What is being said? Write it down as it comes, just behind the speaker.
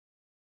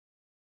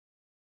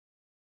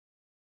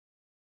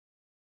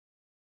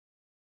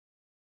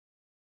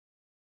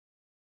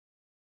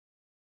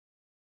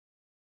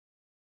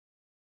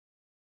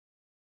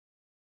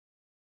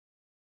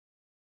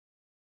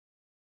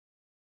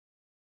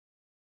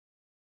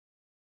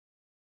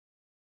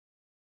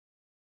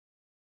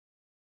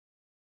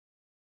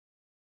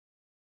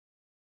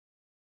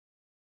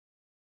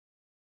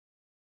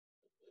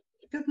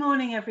Good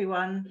morning,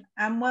 everyone,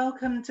 and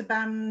welcome to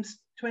BAMM's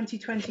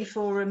 2020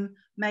 Forum,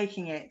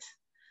 Making It.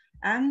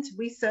 And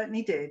we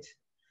certainly did.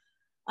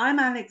 I'm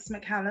Alex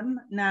McCallum,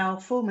 now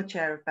former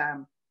chair of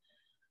BAMM.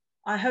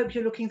 I hope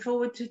you're looking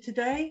forward to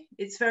today.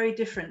 It's very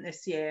different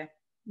this year.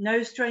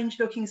 No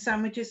strange-looking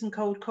sandwiches and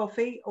cold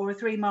coffee or a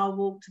 3-mile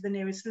walk to the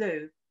nearest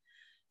loo.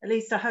 At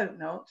least I hope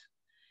not.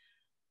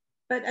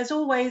 But as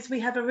always,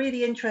 we have a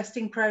really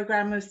interesting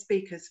programme of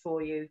speakers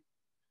for you.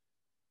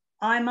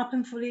 I'm up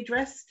and fully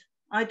dressed.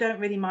 I don't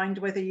really mind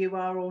whether you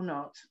are or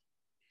not.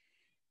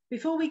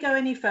 Before we go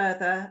any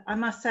further, I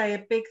must say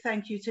a big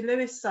thank you to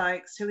Lewis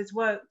Sykes, who has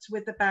worked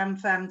with the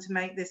BAMM fam to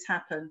make this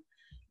happen.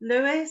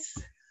 Lewis,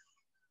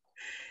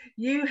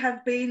 you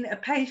have been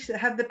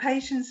have the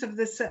patience of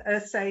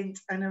the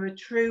saint and are a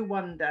true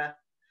wonder.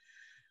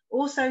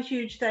 Also,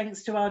 huge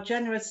thanks to our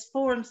generous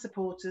forum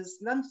supporters,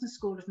 London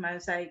School of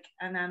Mosaic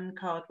and Anne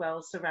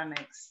Cardwell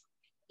Ceramics.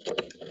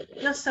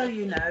 Just so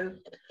you know,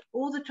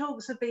 all the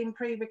talks have been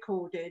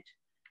pre-recorded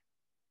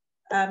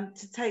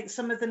to take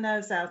some of the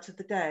nerves out of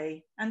the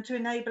day and to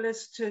enable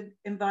us to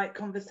invite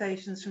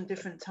conversations from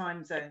different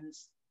time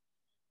zones.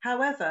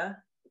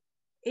 However,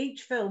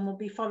 each film will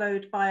be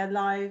followed by a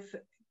live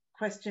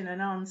question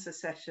and answer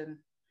session,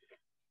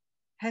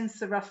 hence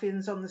the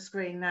ruffians on the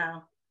screen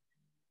now.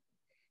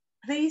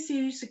 Please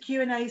use the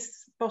Q&A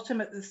bottom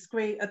at the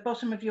screen, at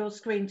bottom of your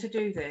screen to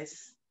do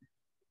this.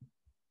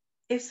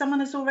 If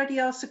someone has already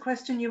asked a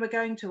question you were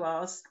going to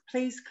ask,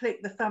 please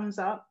click the thumbs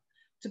up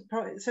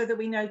so that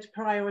we know to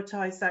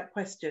prioritise that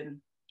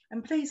question.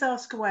 And please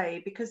ask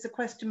away, because the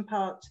question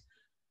part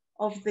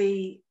of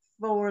the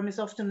forum is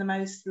often the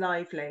most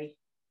lively.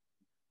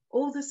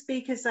 All the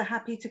speakers are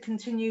happy to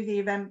continue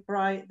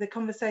the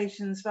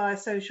conversations via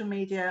social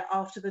media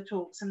after the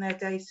talks, and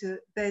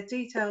their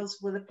details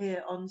will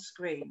appear on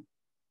screen.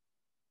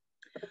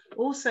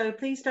 Also,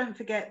 please don't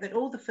forget that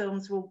all the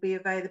films will be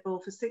available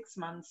for 6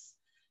 months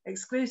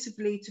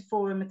exclusively to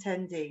forum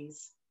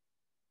attendees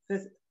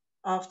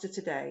after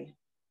today.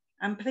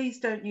 And please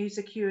don't use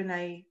a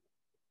Q&A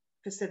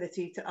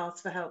facility to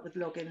ask for help with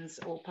logins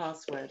or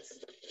passwords.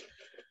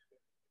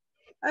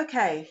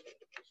 Okay,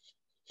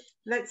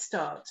 let's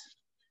start.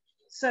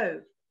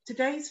 So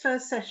today's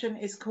first session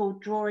is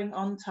called Drawing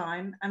on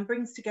Time and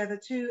brings together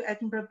 2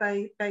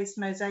 Edinburgh-based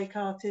mosaic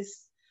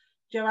artists,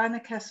 Joanna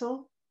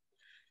Kessel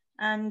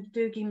and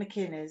Dugald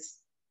MacInnes.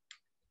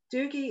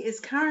 Dugald is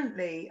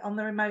currently on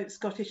the remote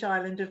Scottish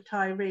island of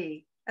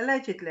Tiree,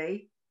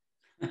 allegedly,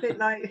 a bit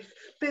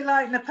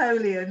like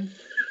Napoleon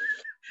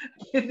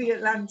in the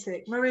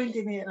Atlantic, marooned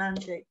in the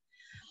Atlantic.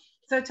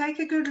 So take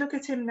a good look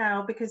at him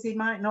now, because he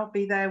might not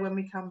be there when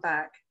we come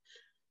back.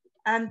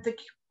 And the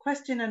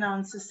question and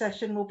answer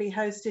session will be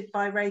hosted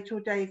by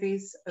Rachel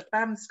Davies of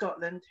BAMM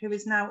Scotland, who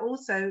is now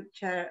also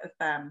chair of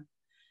BAMM.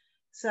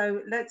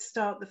 So let's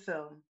start the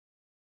film.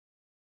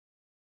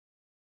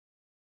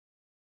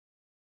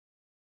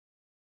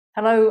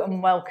 Hello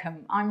and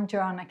welcome. I'm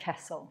Joanna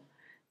Kessel.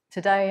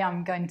 Today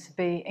I'm going to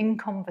be in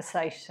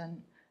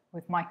conversation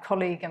with my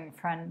colleague and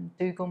friend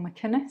Dugald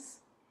MacInnes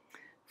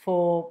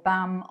for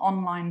BAMM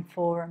Online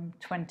Forum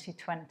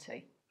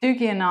 2020.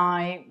 Dugald and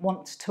I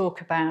want to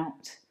talk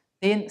about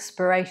the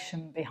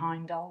inspiration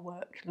behind our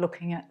work,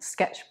 looking at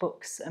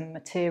sketchbooks and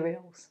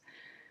materials.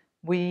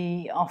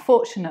 We are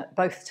fortunate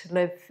both to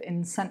live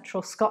in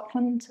central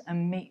Scotland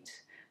and meet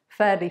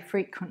fairly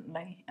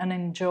frequently and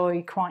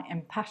enjoy quite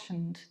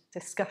impassioned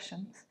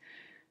discussions.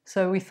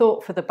 So we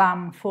thought for the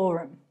BAMM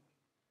Forum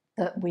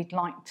that we'd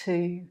like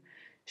to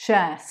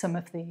share some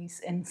of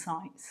these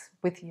insights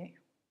with you.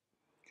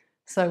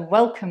 So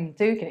welcome,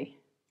 Dugald.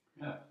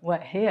 Yeah. We're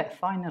here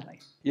finally.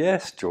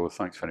 Yes, Joe,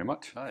 thanks very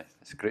much. Aye,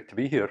 it's great to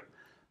be here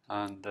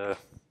and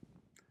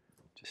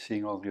just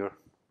seeing all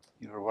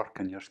your work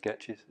and your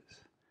sketches.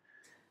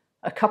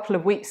 A couple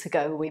of weeks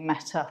ago we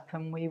met up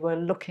and we were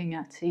looking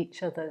at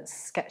each other's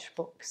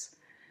sketchbooks,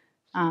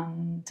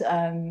 and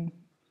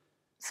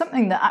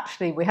something that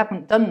actually we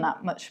haven't done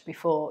that much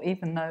before,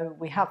 even though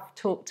we have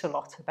talked a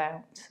lot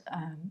about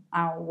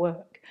our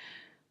work.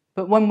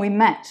 But when we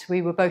met,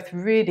 we were both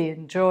really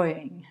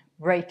enjoying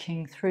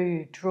raking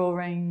through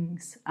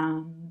drawings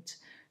and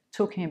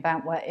talking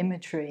about where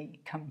imagery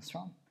comes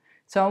from.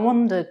 So I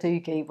wonder,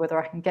 Dugald, whether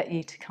I can get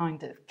you to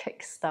kind of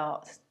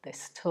kickstart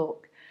this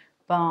talk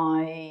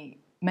by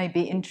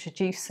maybe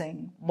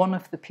introducing one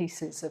of the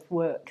pieces of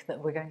work that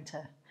we're going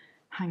to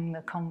hang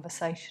the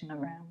conversation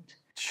around.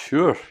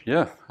 Sure,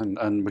 yeah,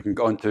 and we can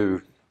go on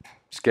to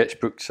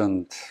sketchbooks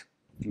and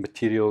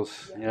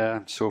materials, yeah,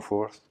 and so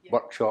forth,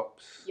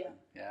 workshops,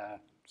 yeah,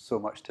 so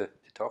much to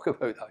talk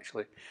about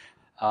actually.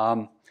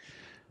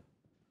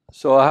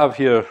 So I have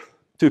here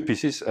 2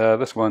 pieces.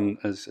 This one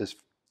is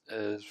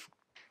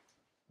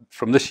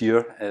from this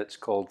year. It's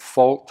called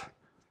Fault,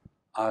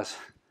 as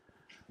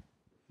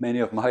many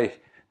of my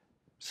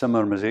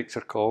summer mosaics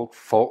are called,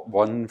 Fault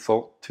 1,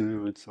 Fault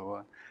 2, and so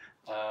on.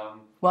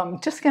 Well, I'm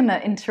just going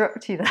to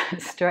interrupt you there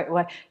straight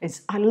away.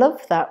 I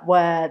love that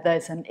where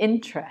there's an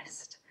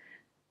interest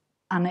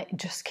and it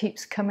just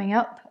keeps coming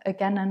up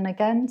again and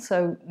again.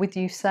 So with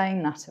you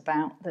saying that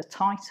about the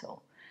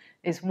title,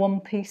 is one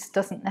piece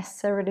doesn't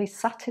necessarily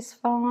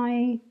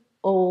satisfy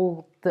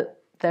all that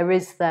there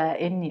is there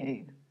in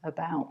you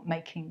about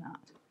making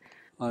that.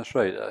 That's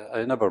right.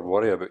 I never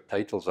worry about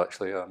titles,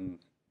 actually.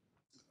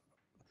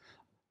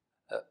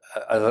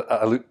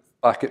 I look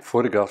back at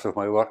photographs of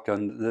my work,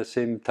 and the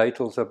same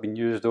titles have been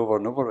used over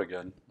and over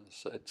again.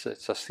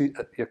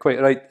 You're quite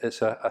right.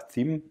 It's a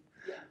theme,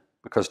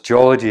 because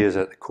geology is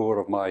at the core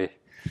of my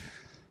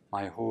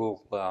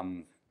whole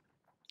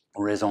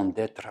raison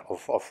d'être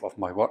of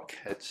my work.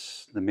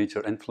 It's the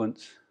major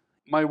influence.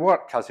 My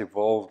work has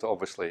evolved,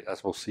 obviously,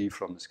 as we'll see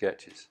from the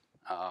sketches,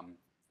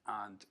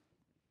 and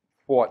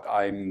what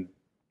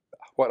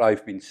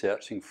I've been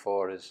searching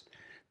for is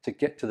to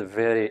get to the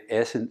very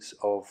essence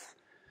of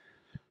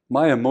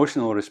my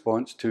emotional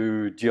response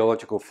to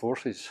geological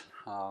forces.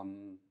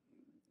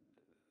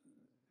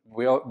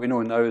 We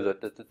know now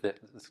that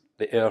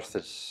the Earth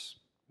is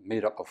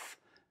made up of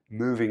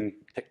moving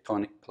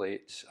tectonic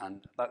plates,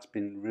 and that's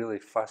been really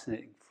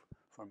fascinating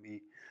for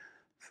me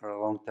for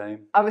a long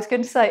time. I was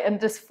going to say, and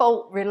does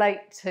fault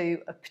relate to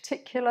a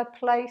particular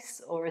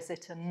place, or is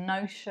it a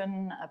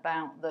notion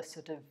about the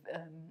sort of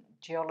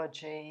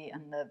geology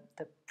and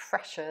the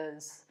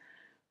pressures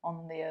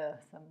on the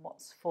Earth and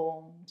what's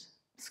formed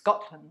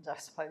Scotland, I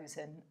suppose,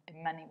 in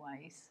many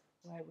ways,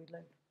 where we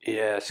live?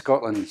 Yeah,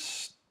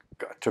 Scotland's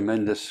got a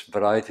tremendous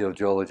variety of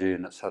geology,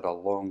 and it's had a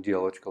long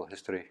geological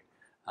history.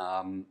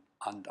 And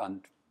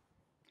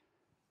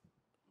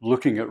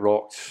looking at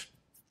rocks,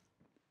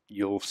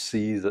 you'll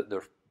see that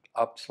they're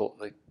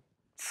absolutely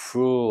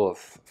full of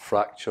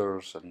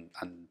fractures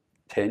and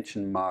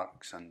tension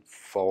marks and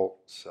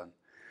faults, and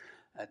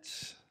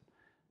it's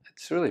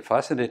really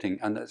fascinating,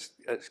 and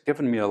it's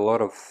given me a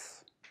lot of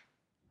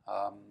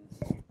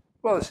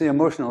well, it's the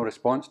emotional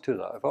response to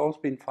that. I've always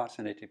been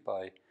fascinated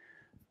by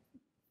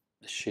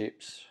the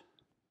shapes,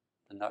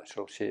 the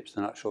natural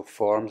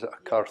forms that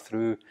occur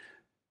through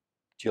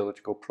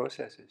geological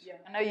processes. Yeah.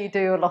 I know you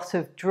do a lot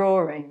of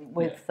drawing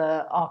with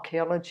the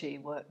archaeology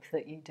work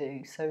that you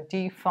do. So do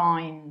you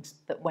find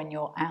that when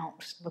you're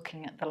out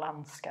looking at the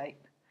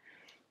landscape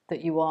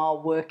that you are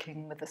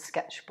working with a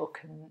sketchbook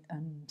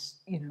and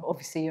you know,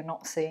 obviously you're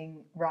not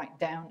seeing right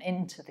down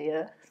into the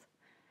earth,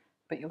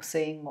 but you're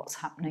seeing what's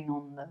happening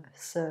on the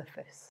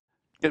surface?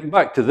 Getting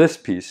back to this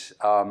piece,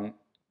 as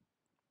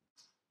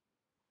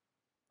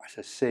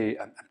I say,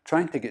 I'm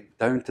trying to get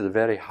down to the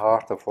very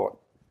heart of what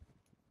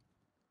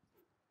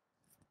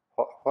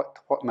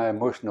my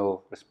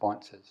emotional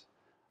response is.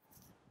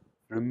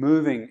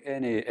 Removing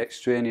any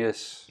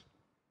extraneous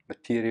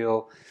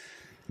material,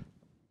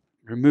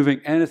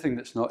 removing anything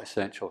that's not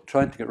essential,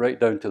 trying to get right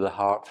down to the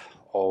heart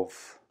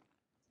of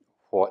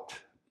what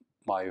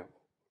my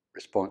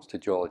response to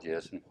geology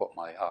is and what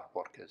my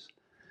artwork is.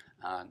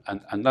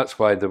 And that's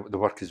why the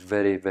work is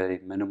very, very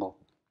minimal.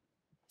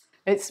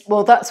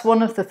 Well, that's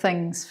one of the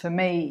things for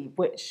me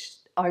which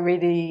I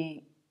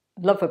really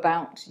love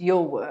about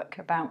your work,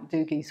 about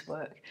Dougie's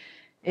work,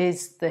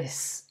 is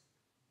this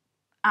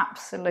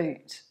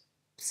absolute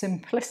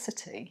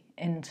simplicity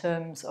in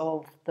terms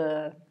of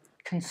the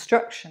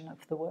construction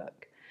of the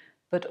work,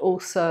 but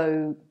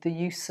also the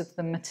use of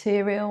the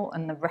material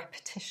and the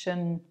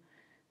repetition,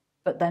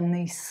 but then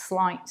these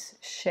slight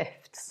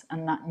shifts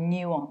and that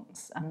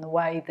nuance and the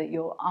way that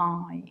your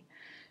eye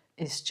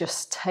is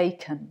just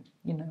taken.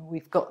 You know,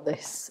 we've got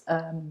this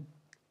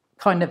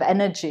kind of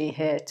energy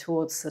here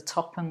towards the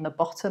top and the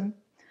bottom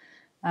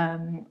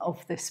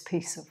of this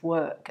piece of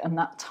work, and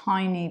that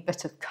tiny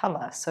bit of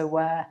colour, so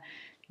where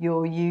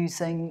you're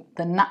using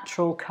the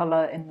natural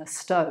colour in the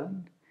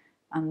stone,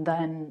 and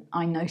then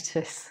I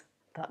notice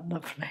that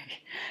lovely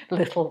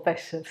little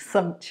bit of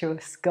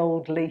sumptuous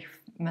gold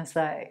leaf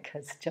mosaic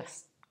has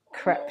just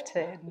crept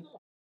in.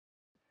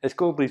 It's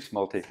gold leaf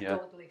smalty, yeah,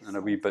 Gold-leaf and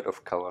a wee bit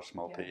of colour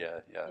smalty,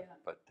 yeah.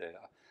 But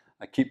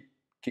I keep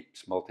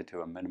smalty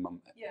to a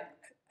minimum. Yeah.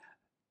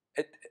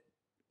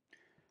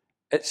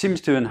 It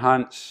seems to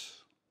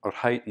enhance or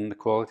heighten the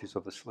qualities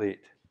of the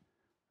slate,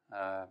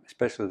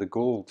 especially the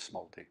gold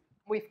smalty.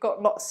 We've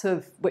got lots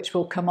of, which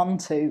we'll come on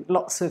to,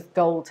 lots of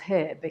gold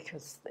here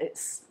because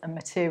it's a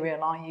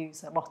material I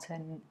use a lot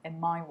in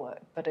my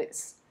work, but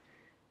it's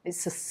a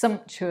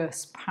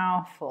sumptuous,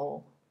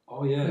 powerful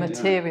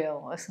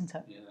material, isn't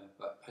it? Yeah,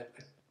 but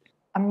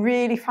I'm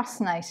really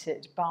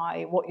fascinated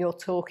by what you're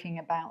talking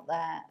about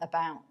there,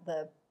 about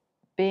the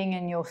being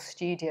in your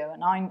studio,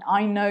 and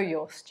I know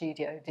your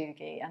studio,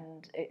 Dugald,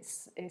 and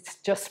it's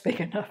just big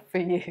enough for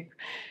you,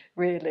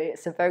 really.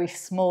 It's a very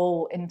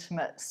small,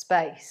 intimate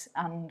space,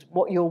 and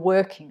what you're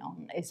working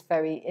on is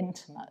very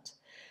intimate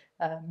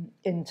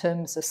in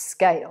terms of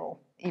scale,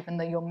 even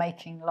though you're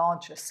making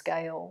larger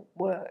scale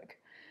work.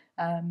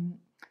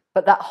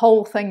 But that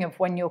whole thing of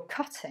when you're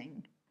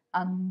cutting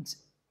and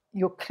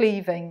you're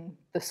cleaving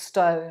the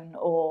stone,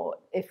 or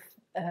if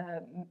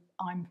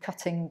I'm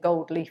cutting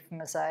gold leaf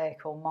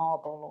mosaic or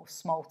marble or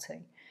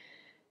smalty,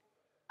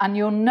 and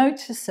you're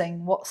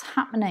noticing what's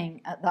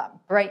happening at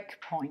that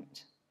break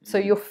point. So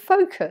your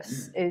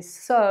focus is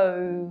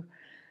so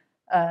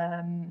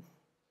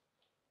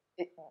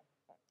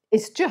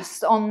is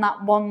just on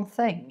that one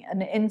thing.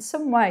 And in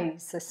some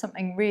ways, there's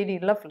something really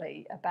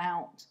lovely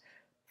about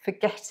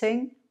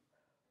forgetting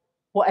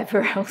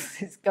whatever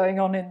else is going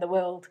on in the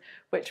world,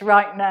 which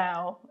right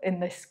now in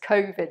this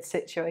COVID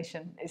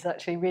situation is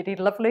actually really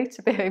lovely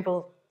to be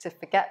able to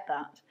forget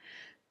that.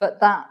 But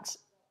that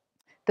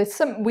there's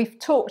some, we've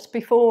talked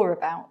before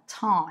about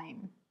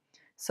time,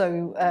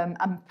 so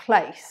and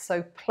place.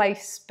 So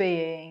place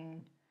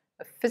being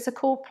a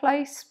physical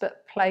place,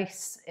 but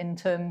place in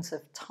terms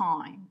of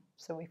time.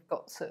 So we've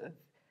got sort of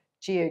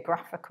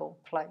geographical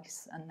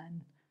place and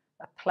then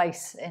a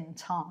place in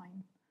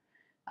time.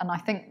 And I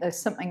think there's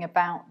something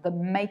about the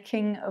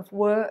making of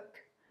work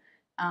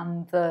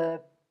and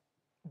the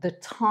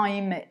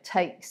time it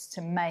takes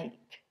to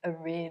make a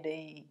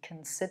really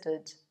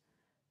considered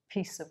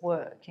piece of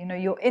work. You know,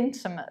 you're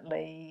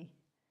intimately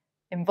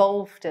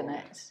involved in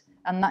it,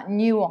 and that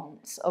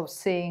nuance of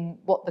seeing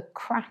what the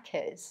crack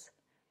is,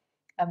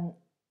 and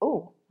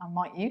oh, I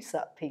might use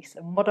that piece,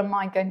 and what am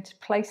I going to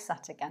place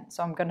that against?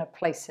 So I'm going to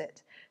place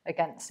it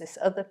against this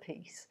other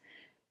piece.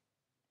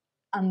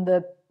 And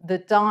the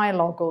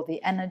dialogue or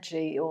the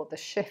energy or the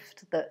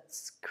shift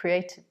that's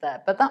created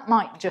there. But that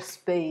might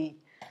just be,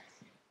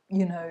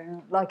 you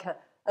know, like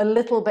a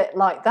little bit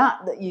like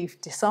that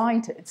you've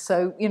decided.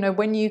 So, you know,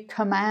 when you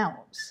come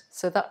out,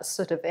 so that's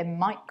sort of in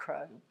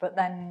micro, but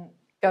then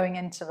going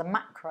into the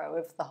macro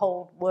of the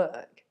whole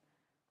work.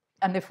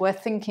 And if we're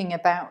thinking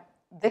about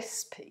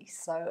this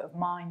piece, so of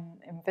mine,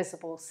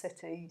 Invisible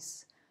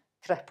Cities,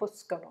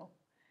 Crepuscolo,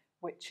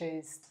 which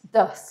is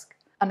dusk.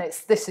 And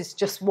this is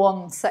just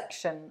one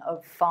section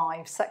of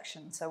 5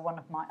 sections, so one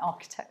of my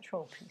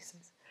architectural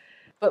pieces.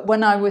 But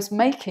when I was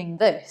making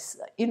this,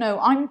 you know,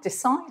 I'm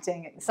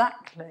deciding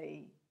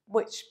exactly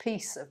which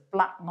piece of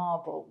black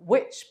marble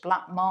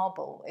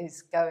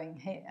is going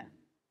here,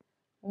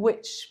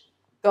 which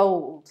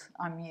gold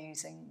I'm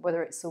using,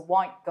 whether it's a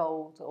white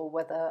gold or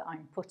whether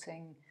I'm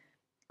putting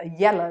a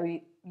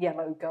yellow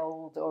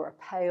gold or a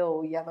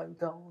pale yellow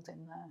gold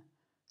in there.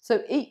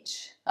 So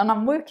each, and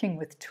I'm working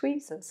with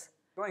tweezers.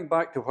 Going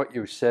back to what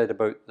you said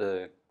about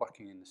the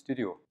working in the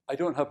studio, I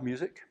don't have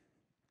music.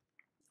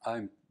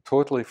 I'm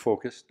totally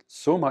focused,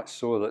 so much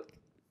so that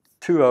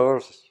 2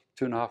 hours,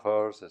 2.5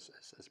 hours is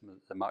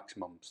the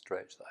maximum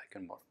stretch that I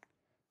can work.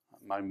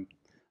 I'm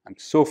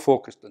so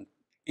focused on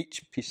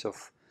each piece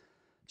of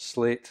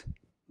slate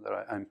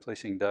that I'm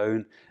placing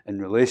down in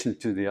relation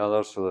to the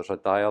other, so there's a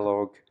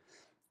dialogue,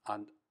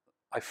 and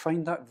I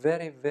find that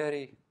very,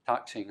 very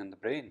taxing on the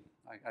brain.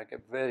 I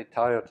get very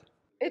tired.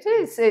 It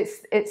is.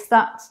 It's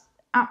that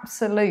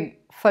absolute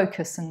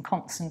focus and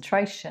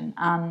concentration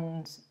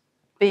and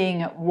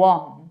being at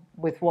one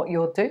with what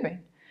you're doing,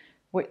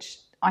 which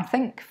I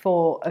think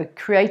for a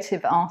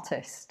creative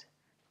artist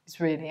is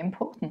really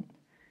important.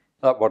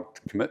 That word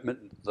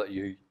commitment that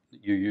you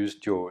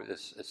used, Joe,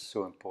 is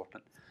so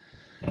important.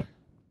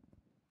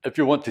 If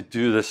you want to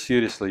do this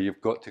seriously,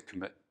 you've got to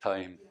commit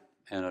time,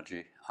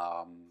 energy,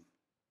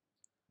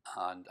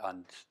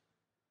 and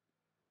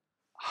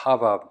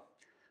have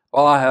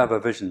I have a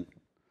vision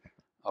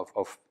of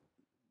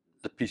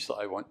the piece that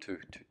I want to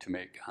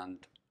make,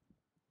 and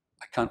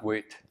I can't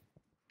wait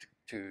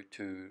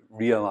to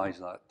realise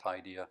that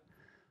idea.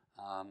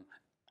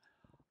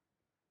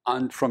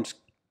 And from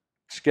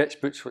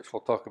sketchbooks, which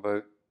we'll talk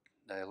about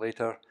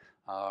later,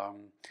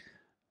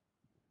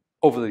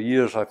 over the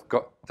years I've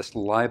got this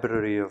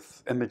library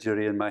of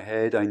imagery in my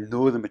head. I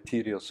know the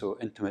material so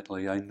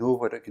intimately. I know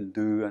what it can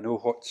do. I know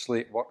what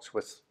slate works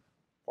with.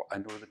 I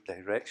know the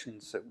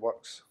directions it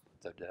works,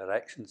 the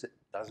directions it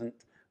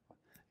doesn't.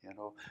 You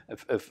know,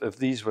 if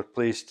these were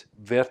placed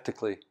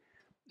vertically,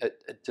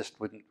 it just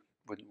wouldn't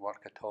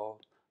work at all.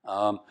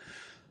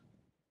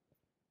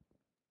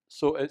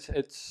 So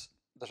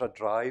there's a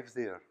drive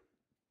there.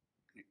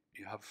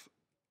 You have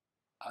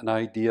an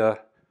idea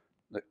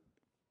that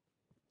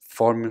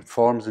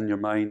forms in your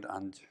mind,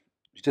 and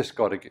you just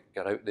got to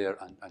get out there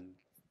and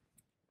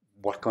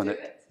work on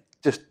it.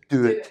 Just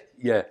do it.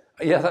 Yeah.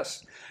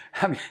 That's.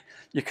 I mean,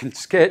 you can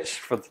sketch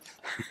for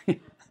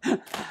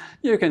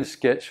you can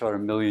sketch for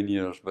 1,000,000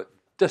 years, but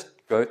just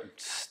go out and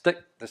stick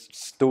the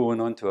stone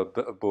onto a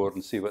bit of board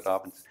and see what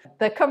happens.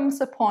 There comes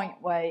a point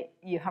where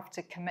you have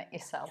to commit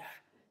yourself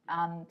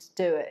and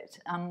do it,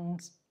 and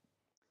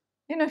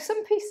you know,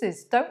 some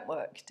pieces don't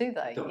work, do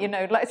they? You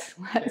know, let's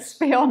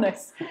be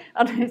honest.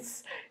 And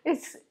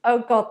it's oh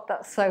God,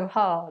 that's so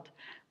hard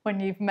when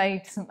you've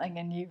made something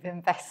and you've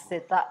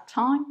invested that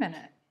time in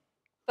it.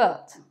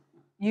 But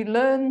you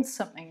learn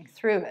something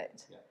through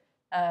it.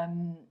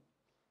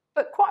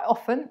 But quite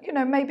often, you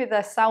know, maybe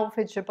they're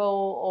salvageable,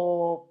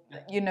 or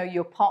you know,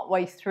 you're part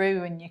way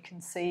through and you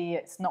can see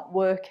it's not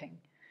working,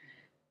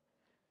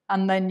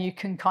 and then you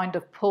can kind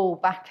of pull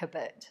back a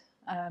bit.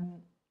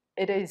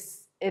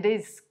 It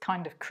is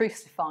kind of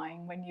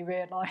crucifying when you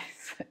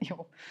realise that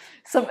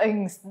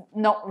something's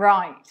not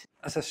right.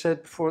 As I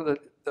said before, there's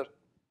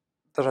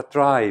a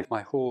drive.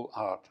 My whole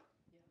art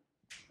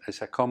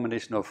is a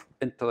combination of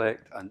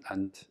intellect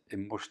and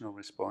emotional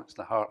response,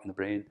 the heart and the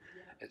brain.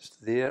 It's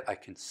there, I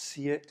can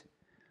see it,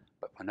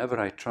 but whenever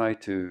I try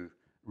to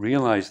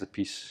realise the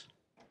piece,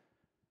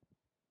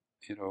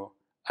 you know,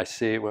 I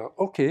say, well,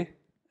 okay,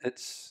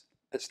 it's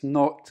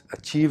not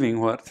achieving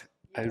what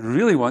I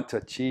really want to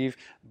achieve,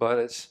 but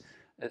it's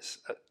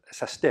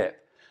a step.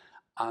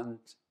 And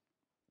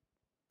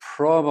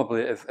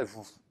probably if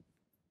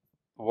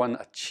one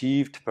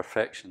achieved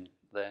perfection,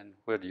 then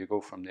where do you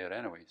go from there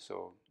anyway?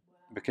 So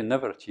we can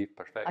never achieve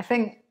perfection. I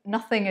think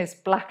nothing is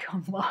black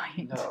and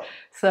white. No.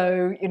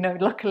 So, you know,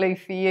 luckily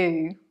for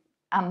you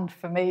and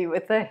for me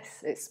with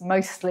this, it's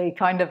mostly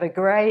kind of a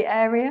grey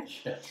area.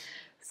 Yes.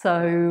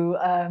 So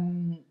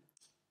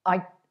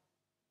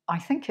I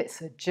think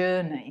it's a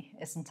journey,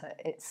 isn't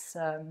it? It's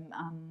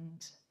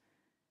and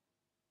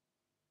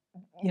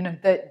you know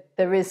that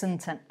there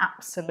isn't an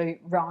absolute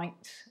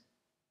right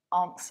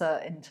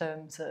answer in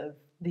terms of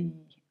the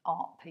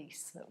art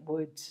piece that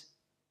would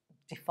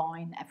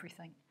define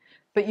everything.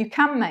 But you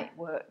can make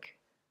work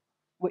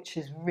which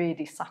is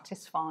really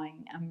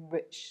satisfying and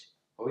which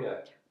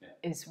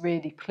is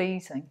really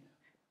pleasing.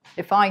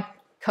 If I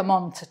come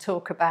on to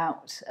talk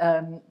about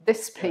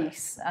this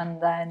piece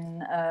and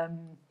then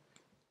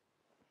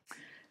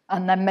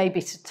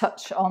maybe to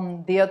touch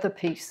on the other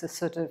piece, the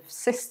sort of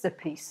sister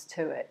piece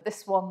to it.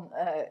 This one,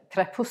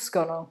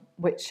 Crepuscolo,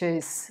 which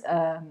is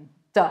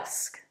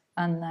dusk,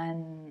 and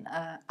then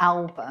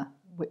Alba,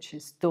 which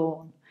is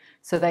dawn.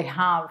 So they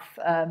have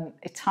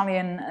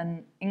Italian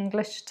and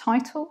English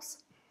titles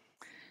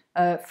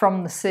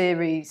from the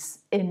series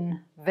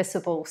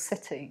Invisible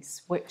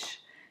Cities, which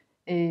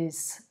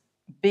is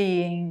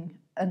being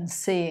and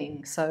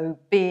seeing. So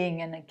being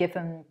in a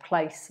given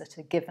place at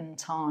a given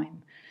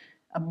time,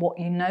 and what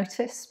you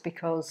notice,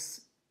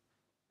 because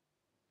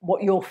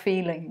what you're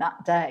feeling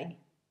that day.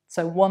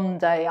 So one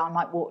day I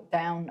might walk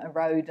down a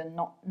road and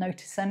not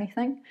notice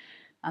anything,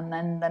 and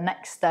then the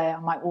next day I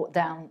might walk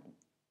down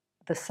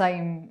the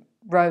same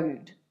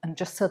road and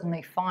just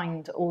suddenly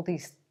find all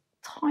these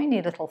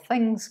tiny little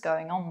things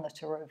going on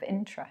that are of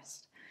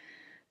interest.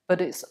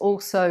 But it's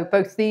also,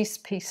 both these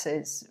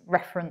pieces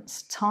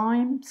reference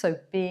time, so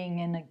being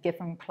in a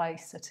given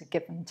place at a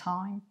given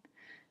time,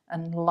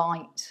 and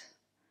light,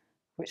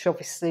 which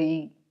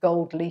obviously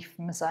gold leaf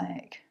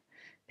mosaic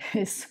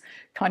is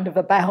kind of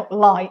about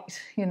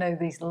light, you know,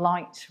 these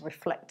light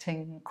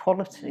reflecting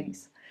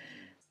qualities.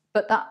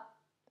 But that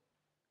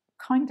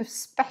kind of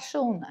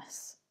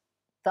specialness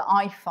that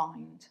I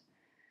find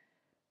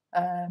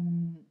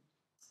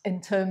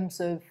in terms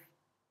of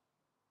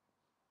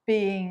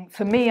being,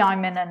 for me,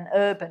 I'm in an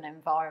urban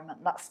environment.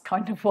 That's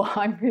kind of what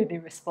I'm really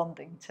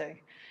responding to,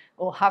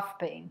 or have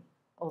been.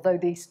 Although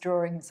these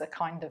drawings are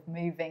kind of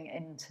moving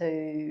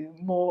into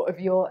more of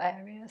your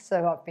area,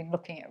 so I've been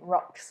looking at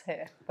rocks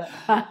here,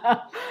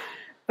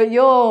 but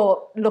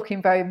you're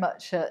looking very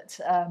much at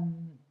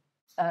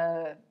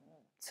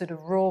sort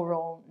of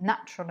rural,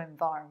 natural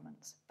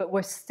environments, but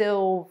we're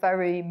still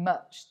very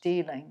much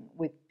dealing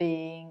with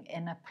being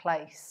in a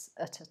place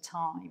at a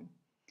time.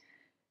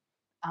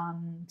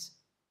 And,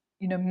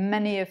 you know,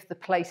 many of the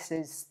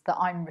places that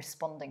I'm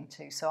responding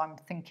to, so I'm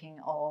thinking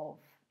of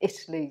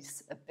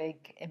Italy's a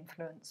big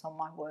influence on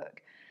my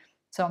work.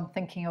 So I'm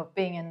thinking of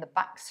being in the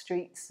back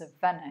streets of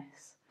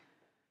Venice.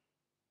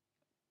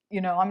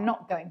 You know, I'm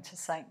not going to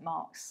St.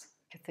 Mark's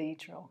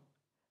Cathedral,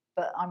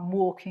 but I'm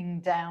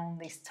walking down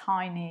these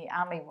tiny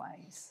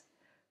alleyways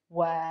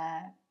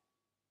where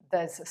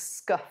there's a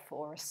scuff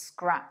or a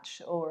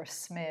scratch or a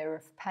smear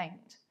of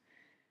paint.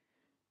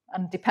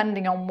 And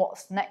depending on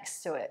what's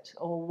next to it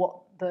or what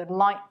the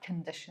light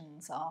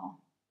conditions are,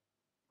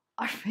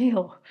 I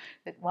feel,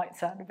 it might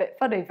sound a bit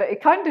funny, but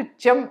it kind of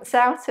jumps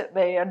out at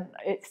me, and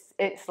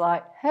it's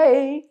like,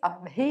 hey,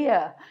 I'm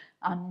here.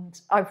 And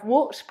I've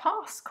walked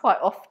past quite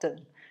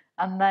often,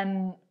 and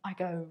then I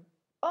go,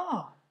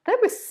 oh, there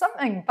was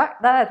something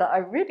back there that I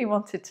really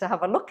wanted to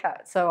have a look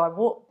at. So I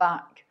walk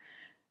back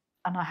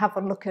and I have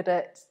a look at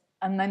it,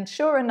 and then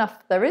sure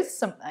enough, there is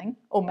something,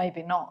 or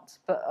maybe not,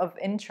 but of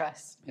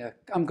interest. Yeah,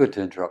 I'm going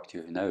to interrupt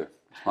you now.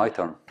 It's my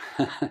turn.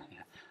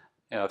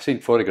 Yeah, I've seen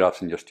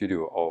photographs in your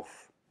studio of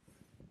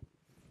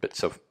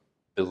bits of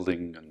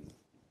building and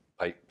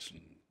pipes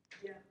and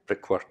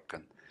brickwork,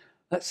 and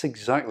that's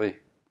exactly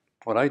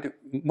what I do.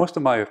 Most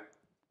of my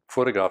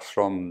photographs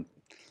from,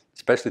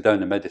 especially down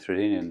the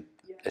Mediterranean,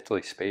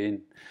 Italy,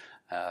 Spain,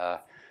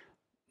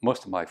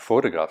 most of my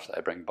photographs that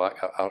I bring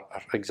back are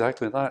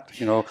exactly that.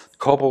 You know,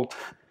 cobbled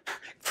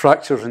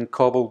fractures in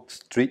cobbled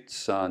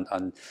streets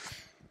and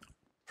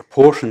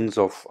proportions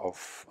of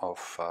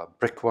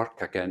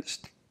brickwork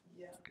against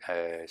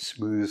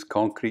smooth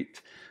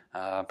concrete,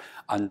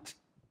 and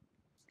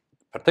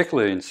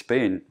particularly in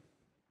Spain,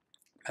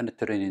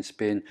 Mediterranean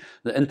Spain,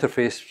 the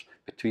interface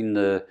between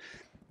the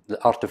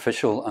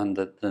artificial and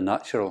the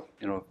natural,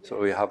 you know, so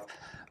we have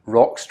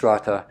rock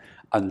strata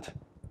and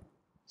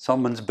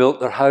someone's built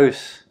their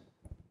house,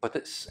 but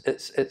it's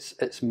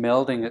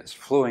melding, it's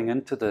flowing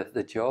into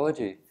the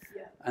geology,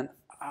 and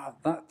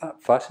that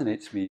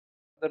fascinates me.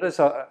 There is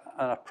an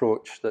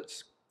approach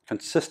that's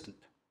consistent.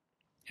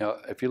 You know,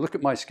 if you look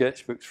at my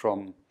sketchbooks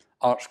from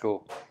art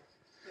school,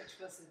 Which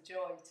was a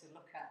joy to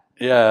look at.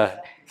 Yeah,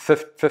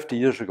 50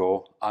 years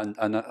ago,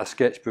 and a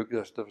sketchbook.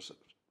 There was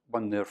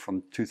one there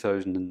from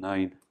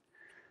 2009.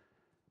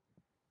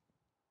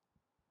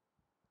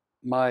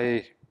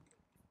 My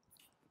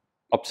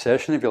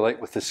obsession, if you like,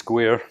 with the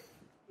square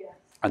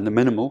and the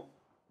minimal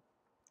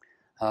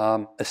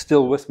is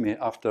still with me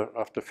after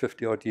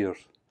 50 odd years.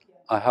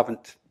 I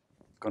haven't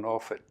gone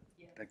off at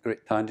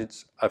great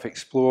tangents. I've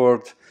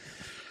explored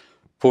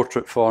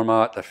portrait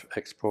format, I've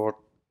explored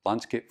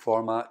landscape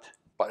format,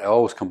 but I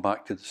always come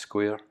back to the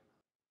square.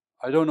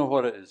 I don't know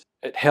what it is.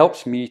 It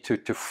helps me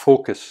to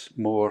focus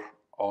more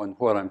on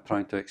what I'm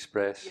trying to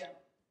express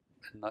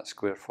in that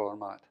square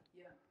format.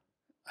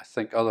 I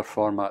think other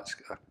formats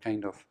are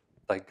kind of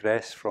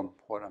digress from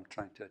what I'm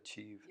trying to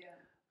achieve.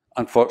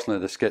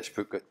 Unfortunately, the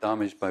sketchbook got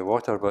damaged by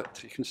water,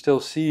 but you can still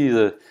see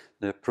the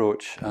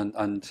approach,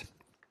 and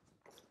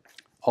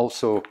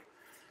also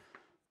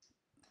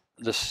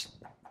this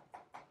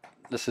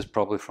is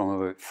probably from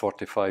about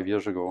 45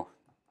 years ago.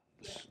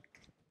 This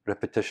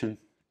repetition,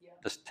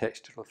 this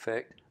textural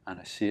effect,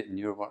 and I see it in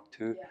your work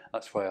too.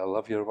 That's why I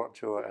love your work,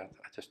 Joe.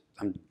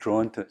 I'm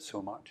drawn to it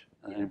so much.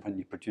 And then when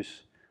you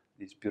produce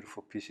these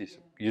beautiful pieces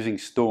using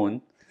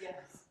stone,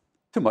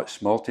 too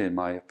much smalty in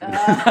my opinion.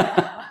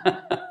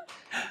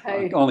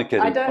 Hey, only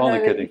kidding. I don't only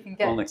know kidding. that you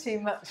can get too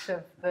much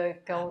of the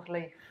gold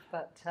leaf,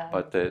 but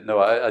no,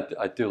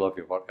 I do love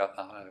your work.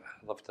 I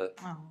love the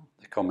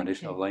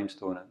combination of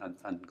limestone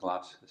and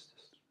glass. It's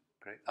just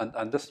great.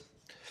 And this,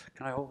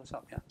 can I hold this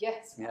up? Yeah.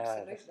 Yes,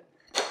 absolutely.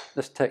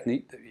 This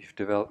technique that you've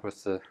developed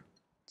with the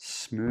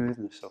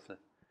smoothness of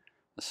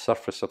the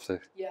surface of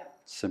the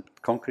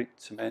concrete,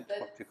 cement,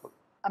 what do you call it?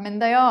 I mean,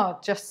 they are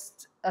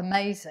just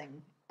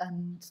amazing,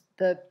 and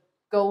the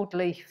gold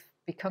leaf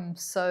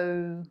becomes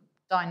so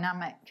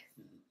dynamic,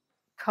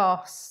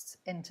 cast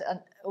into,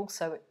 and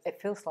also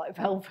it feels like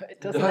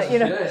velvet, doesn't it? You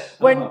know, yes.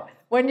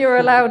 when you're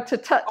allowed to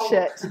touch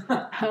it.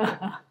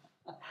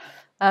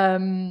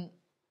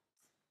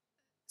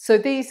 So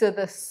these are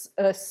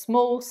the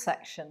small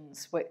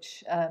sections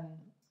which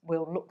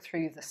we'll look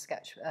through the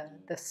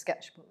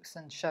sketchbooks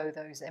and show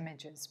those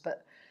images.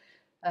 But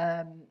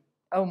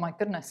oh my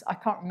goodness, I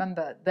can't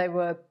remember. There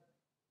were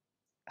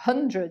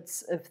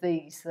hundreds of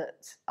these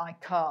that I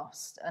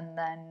cast and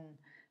then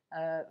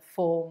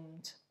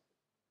formed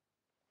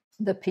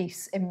the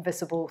piece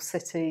Invisible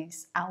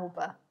Cities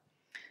Alba,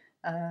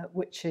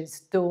 which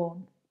is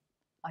dawn.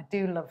 I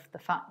do love the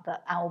fact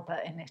that Alba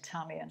in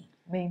Italian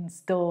means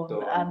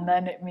dawn, and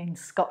then it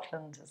means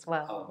Scotland as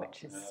well,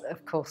 which is,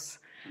 of course,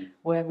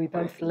 where we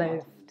both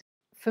lived.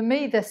 For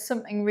me, there's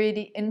something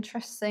really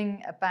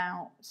interesting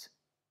about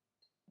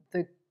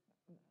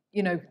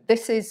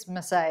this is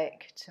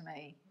mosaic to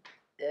me.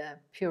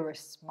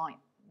 Purists might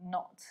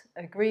not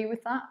agree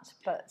with that,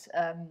 but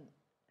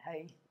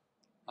hey,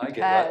 I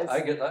get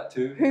that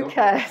too. Who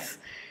cares?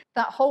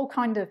 That whole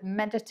kind of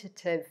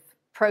meditative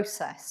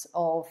process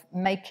of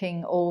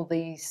making all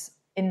these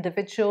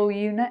individual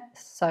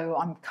units. So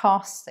I'm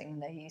casting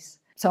these.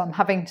 So I'm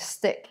having to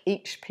stick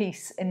each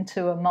piece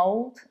into a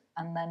mould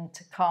and then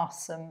to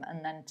cast them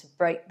and then to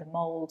break the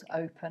mould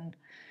open,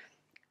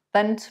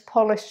 then to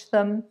polish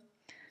them,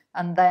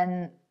 and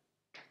then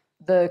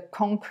the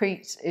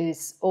concrete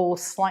is all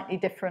slightly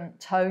different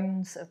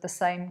tones of the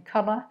same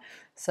colour.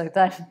 So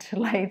then to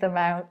lay them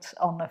out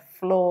on a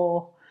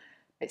floor,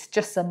 it's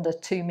just under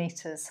 2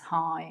 meters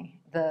high,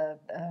 the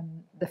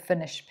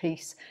finished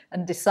piece,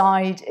 and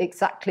decide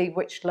exactly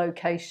which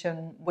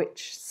location,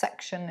 which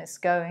section it's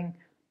going.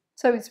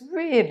 So it's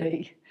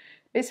really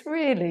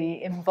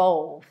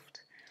involved.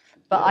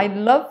 But I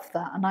love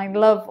that, and I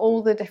love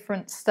all the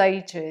different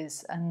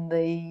stages and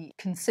the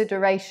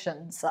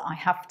considerations that I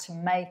have to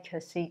make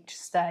at each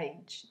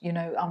stage. You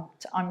know,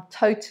 I'm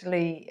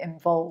totally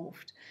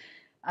involved,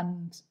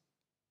 and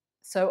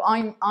so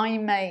I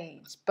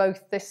made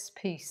both this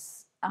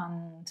piece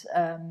and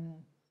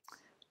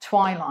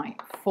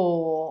Twilight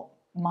for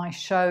my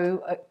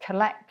show at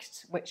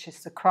Collect, which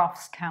is the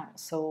Crafts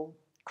Council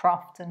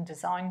Craft and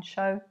Design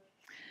Show.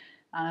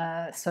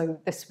 So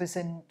this was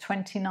in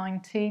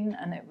 2019,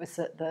 and it was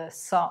at the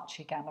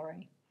Saatchi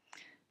Gallery.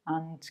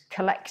 And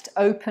Collect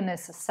Open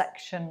is a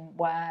section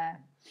where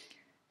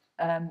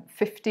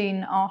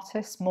 15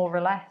 artists, more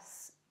or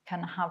less,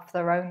 can have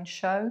their own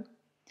show.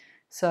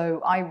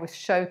 So I was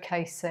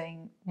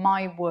showcasing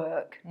my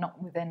work, not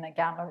within a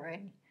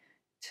gallery,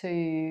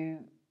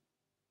 to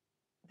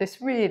this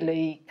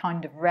really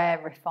kind of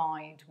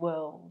rarefied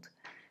world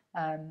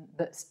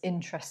that's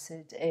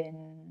interested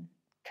in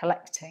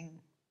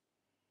collecting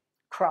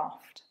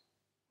craft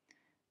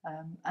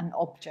and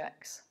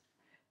objects.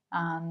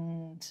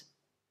 And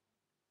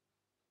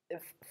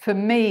for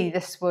me,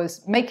 this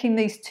was making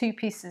these two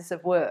pieces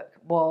of work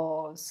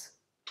was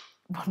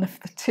one of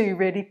the two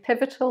really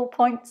pivotal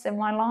points in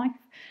my life.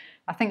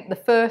 I think the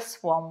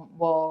first one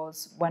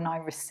was when I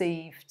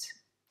received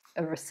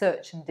a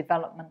Research and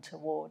Development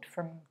Award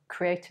from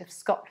Creative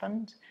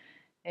Scotland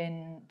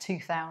in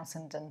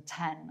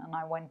 2010, and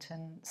I went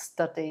and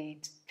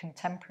studied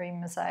contemporary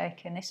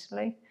mosaic in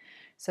Italy.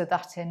 So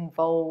that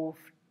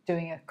involved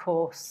doing a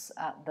course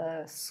at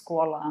the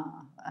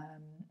Scuola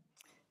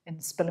in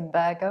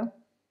Spilimbergo,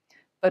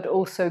 but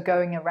also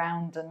going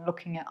around and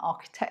looking at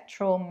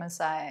architectural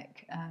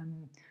mosaic,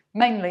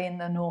 mainly in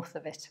the north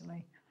of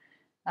Italy,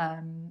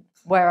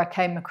 where I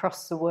came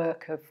across the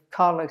work of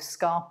Carlo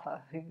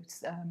Scarpa,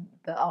 who's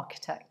the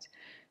architect,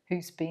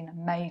 who's been a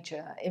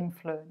major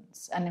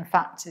influence, and in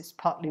fact it's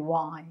partly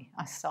why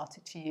I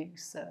started to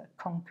use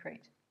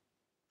concrete.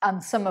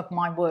 And some of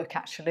my work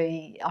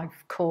actually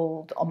I've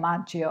called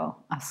Omaggio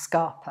a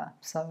Scarpa,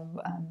 so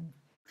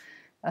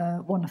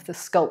one of the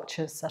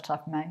sculptures that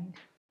I've made.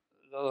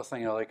 The other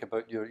thing I like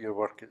about your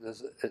work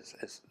is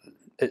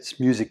it's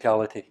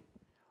musicality.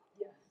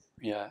 Yes.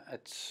 Yeah,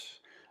 it's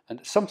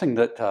something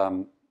that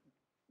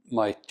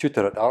my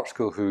tutor at art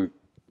school, who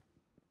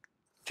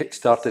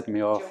kick-started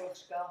me off,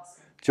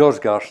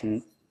 George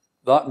Garson,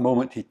 that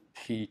moment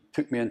he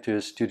took me into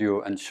his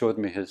studio and showed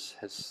me his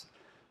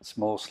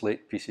small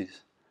slate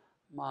pieces.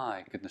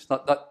 My goodness,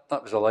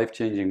 that was a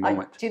life-changing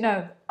moment. Do you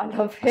know, I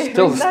love hearing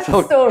that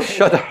story.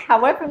 Shudder.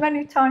 However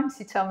many times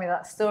you tell me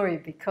that story,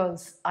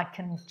 because I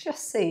can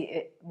just see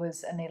it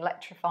was an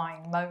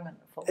electrifying moment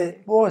for you.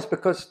 It was,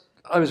 because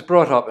I was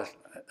brought up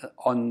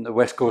on the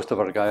west coast of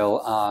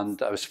Argyll,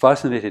 and I was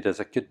fascinated as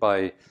a kid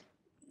by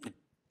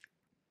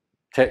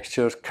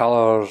textures,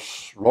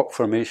 colours, rock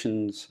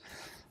formations.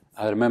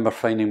 I remember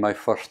finding my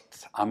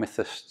first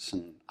amethysts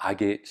and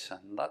agates,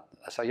 and that,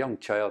 as a young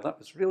child, that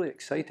was really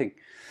exciting.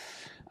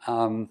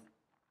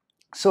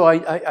 So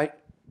I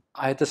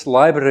had this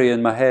library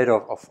in my head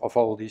of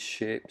all these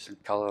shapes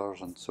and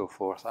colours and so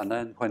forth. And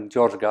then when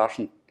George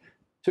Garson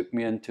took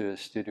me into his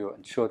studio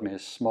and showed me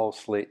his small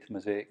slate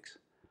mosaics,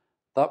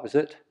 that was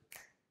it.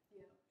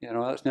 Yeah. You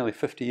know, that's nearly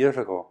 50 years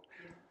ago.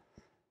 Yeah.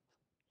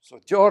 So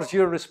George,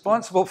 you're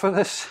responsible for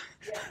this.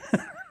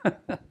 Yeah.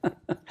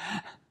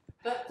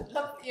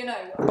 But you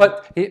know.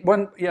 But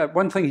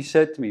one thing he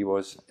said to me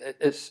was,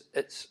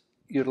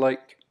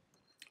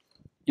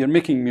 you're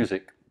making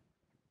music,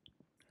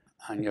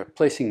 and you're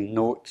placing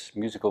notes,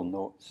 musical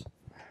notes.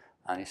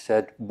 And he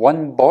said,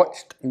 one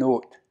botched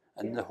note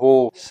and the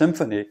whole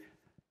symphony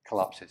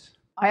collapses.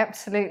 I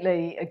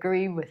absolutely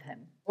agree with him.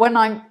 When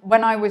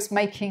I was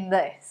making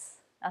this,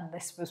 and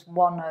this was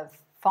one of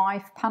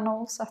 5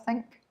 panels, I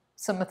think,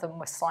 some of them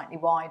were slightly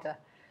wider,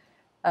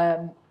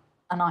 and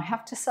I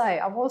have to say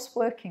I was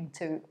working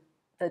to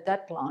the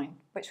deadline,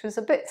 which was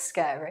a bit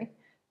scary,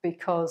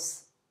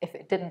 because if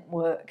it didn't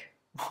work,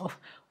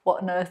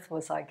 what on earth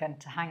was I going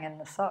to hang in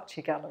the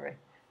Saatchi gallery?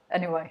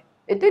 Anyway,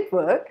 it did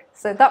work,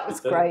 so that was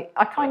great.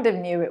 I kind of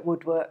knew it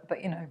would work,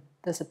 but you know,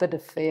 there's a bit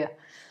of fear.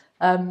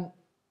 But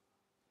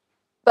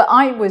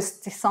I was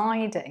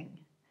deciding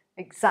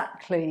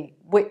exactly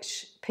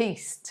which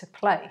piece to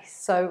place.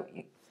 So,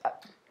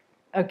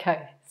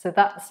 okay, so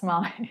that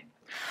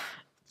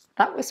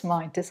was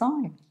my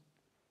design.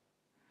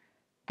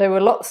 There were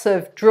lots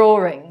of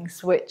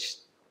drawings which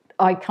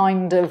I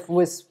kind of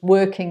was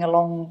working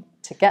along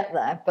to get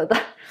there, but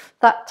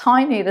that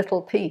tiny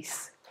little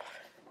piece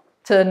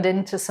turned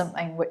into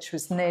something which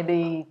was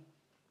nearly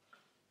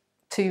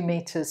 2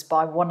 meters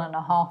by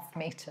 1.5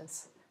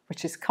 meters,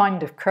 which is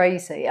kind of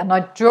crazy. And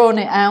I'd drawn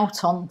it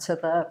out onto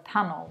the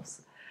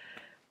panels.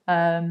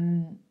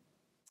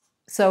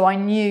 So I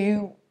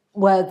knew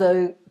where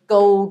the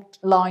gold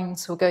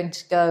lines were going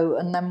to go,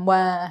 and then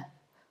where...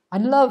 I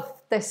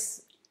love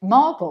this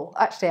marble.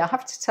 Actually, I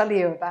have to tell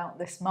you about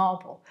this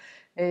marble.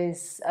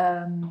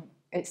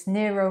 It's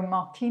Nero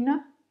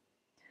Marchina,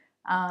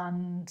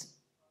 and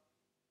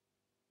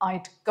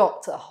I'd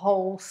got a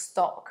whole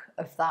stock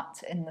of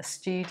that in the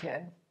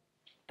studio,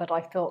 but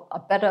I thought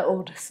I'd better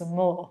order some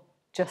more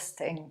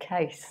just in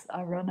case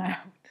I run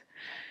out,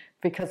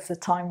 because the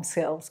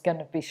timescale's going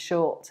to be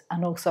short,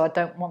 and also I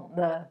don't want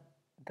the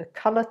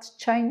colour to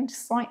change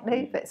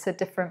slightly if it's a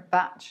different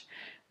batch.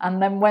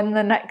 And then when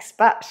the next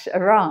batch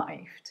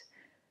arrived,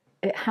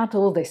 it had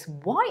all this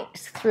white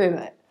through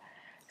it.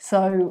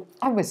 So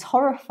I was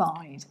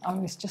horrified. I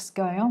was just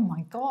going, oh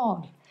my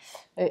God.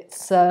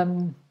 It's,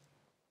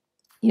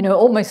 you know, it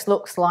almost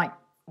looks like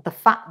the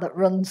fat that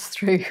runs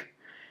through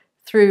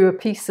a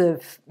piece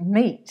of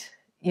meat.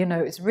 You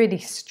know, it's really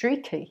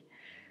streaky.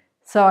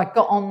 So I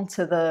got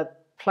onto the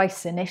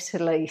place in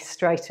Italy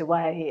straight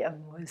away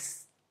and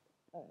was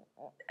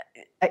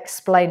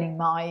explaining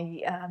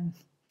my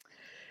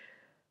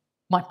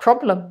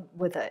problem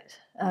with it.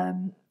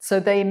 So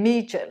they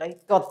immediately,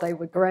 God, they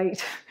were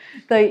great.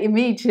 They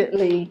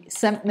immediately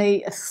sent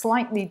me a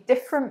slightly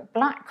different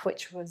black,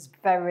 which was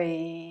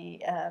very,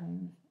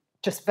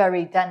 just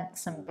very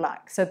dense and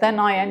black. So then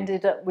I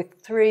ended up with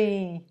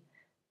 3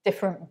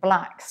 different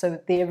blacks.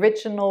 So the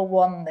original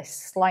one, this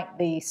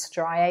slightly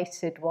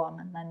striated one,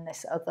 and then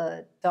this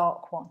other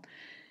dark one.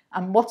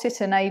 And what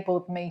it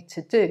enabled me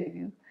to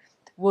do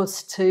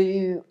was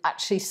to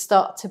actually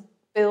start to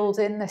build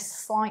in this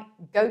slight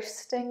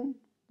ghosting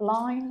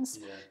lines.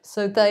 Yeah.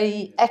 So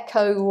they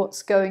echo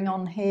what's going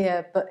on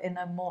here, but in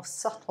a more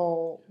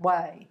subtle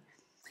way.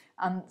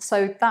 And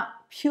so that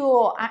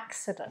pure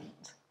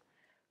accident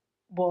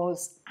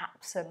was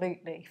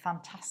absolutely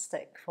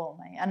fantastic for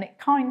me. And it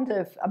kind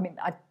of, I mean,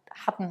 I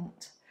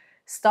hadn't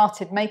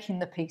started making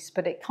the piece,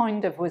 but it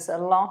kind of was a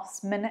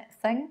last minute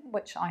thing,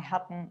 which I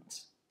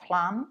hadn't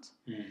planned,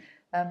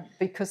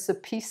 because the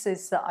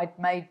pieces that I'd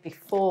made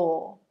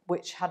before,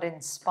 which had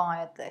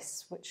inspired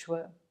this, which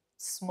were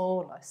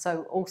smaller,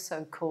 so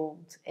also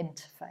called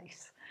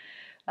Interface,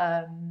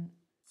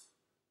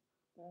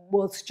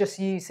 was just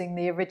using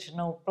the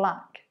original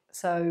black.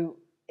 So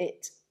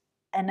it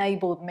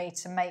enabled me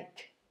to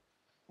make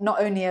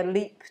not only a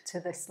leap to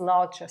this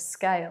larger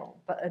scale,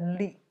 but a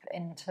leap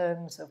in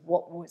terms of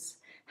what was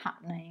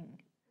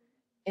happening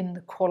in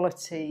the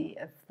quality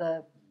of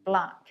the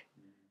black.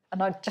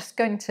 And I'm just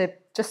going to,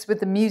 just with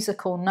the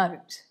musical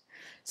note,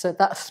 so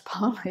that's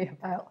partly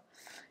about,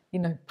 you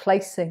know,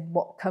 placing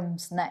what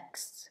comes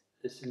next,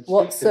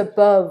 what's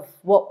above,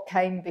 what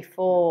came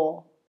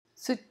before.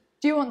 So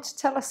do you want to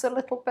tell us a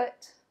little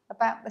bit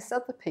about this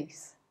other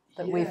piece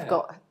that we've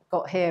got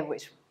here,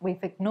 which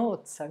we've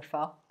ignored so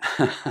far?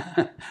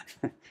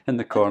 In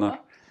the corner.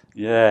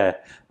 Yeah,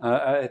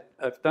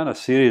 I've done a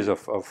series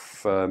of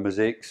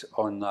mosaics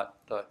on that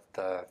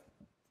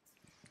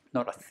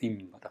not a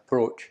theme, but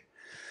approach,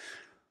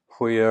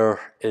 where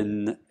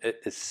it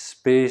is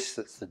space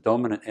that's the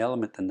dominant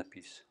element in the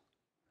piece.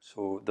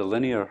 So the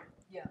linear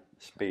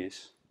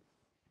space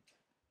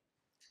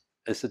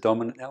is the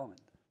dominant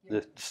element.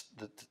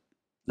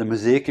 The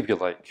mosaic, if you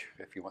like,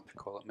 if you want to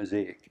call it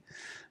mosaic,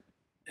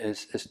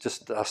 is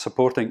just a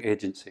supporting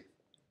agency.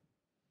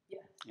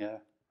 Yeah.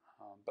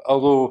 But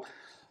although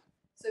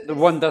the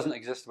one doesn't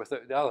exist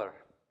without the other.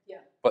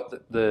 Yeah.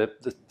 But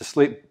the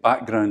slate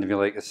background, if you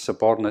like, is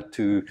subordinate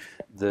to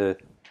the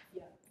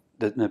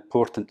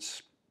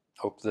importance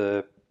of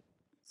the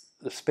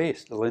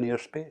space, the linear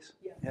space.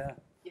 Yeah.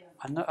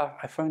 And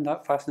I found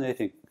that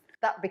fascinating.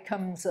 That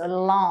becomes a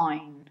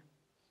line.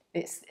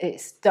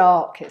 It's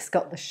dark, it's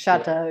got the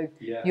shadow,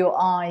 your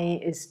eye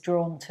is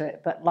drawn to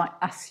it, but like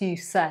as you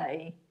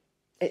say,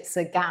 it's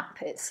a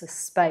gap, it's a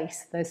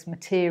space, there's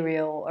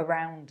material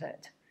around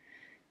it.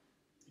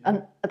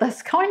 And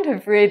that's kind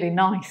of really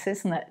nice,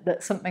 isn't it?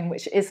 That something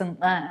which isn't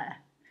there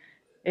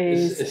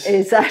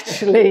is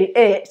actually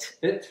it.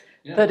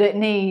 But it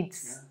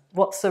needs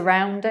what's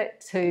around it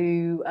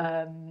to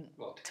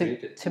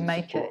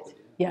make it.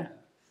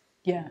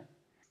 Yeah.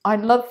 I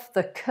love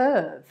the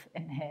curve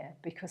in here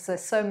because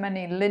there's so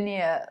many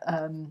linear,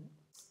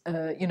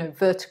 you know,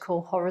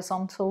 vertical,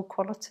 horizontal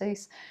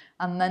qualities.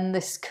 And then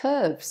this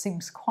curve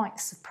seems quite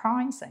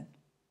surprising.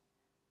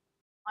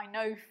 I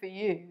know for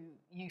you,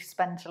 you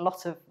spent a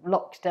lot of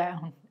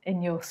lockdown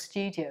in your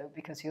studio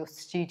because your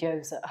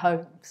studio's at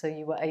home, so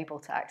you were able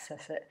to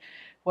access it.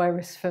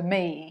 Whereas for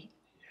me,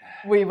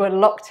 we were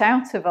locked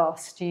out of our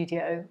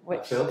studio,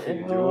 which was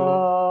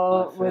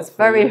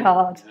very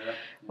hard.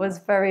 Was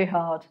very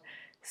hard.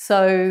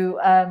 So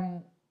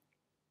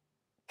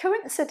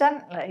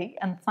coincidentally,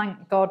 and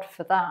thank God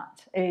for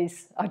that,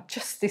 is I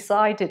just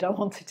decided I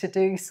wanted to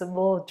do some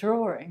more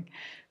drawing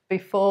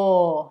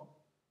before,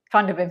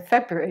 kind of in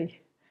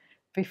February,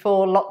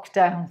 before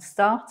lockdown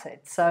started.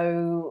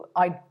 So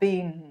I'd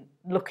been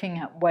looking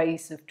at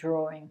ways of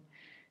drawing,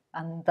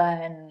 and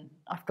then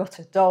I've got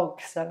a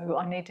dog, so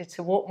I needed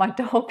to walk my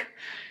dog.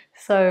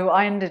 So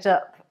I ended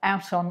up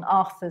out on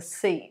Arthur's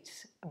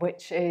Seat,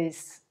 which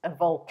is a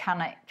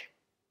volcanic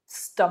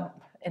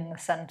stump in the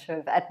centre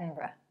of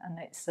Edinburgh, and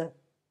it's a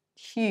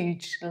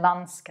huge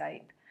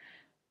landscape.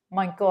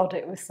 My God,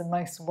 it was the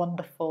most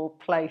wonderful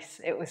place.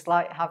 It was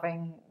like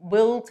having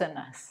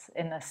wilderness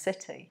in a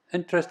city.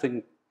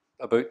 Interesting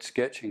about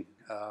sketching.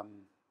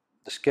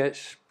 The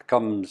sketch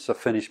becomes a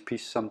finished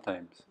piece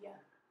sometimes.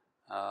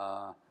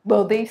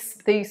 Well,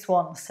 these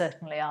ones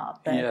certainly are.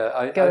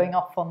 They're going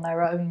off on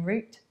their own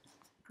route.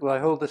 Will I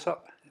hold this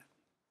up?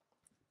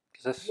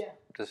 Does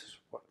this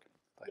work?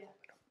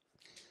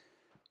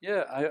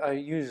 Yeah, I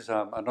use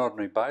an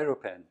ordinary biro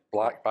pen,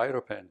 black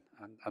biro pen,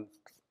 and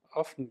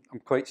often I'm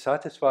quite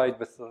satisfied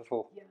with the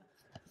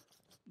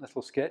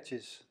little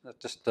sketches. They're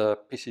just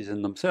pieces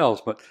in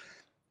themselves, but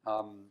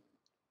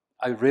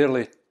I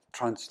very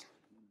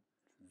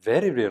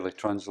rarely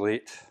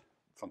translate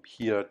from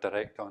here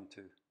direct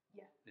onto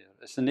there.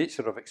 It's the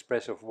nature of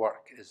expressive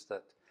work, is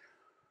that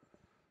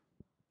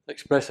the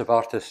expressive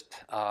artist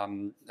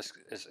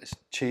is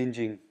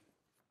changing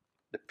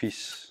the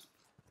piece,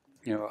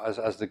 you know,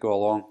 as they go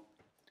along.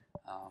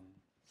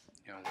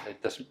 You know,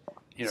 it doesn't.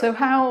 You know. So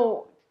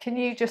how can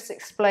you just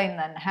explain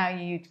then how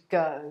you'd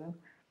go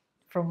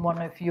from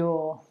one of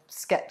your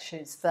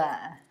sketches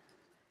there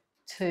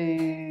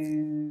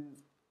to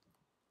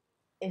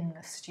in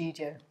the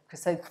studio?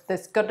 Because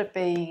there's got to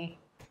be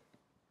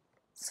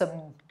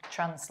some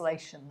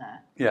translation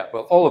there. Yeah.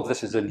 Well, all of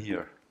this is in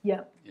here.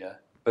 Yeah. Yeah.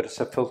 But it's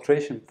a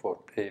filtration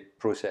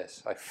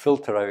process. I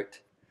filter out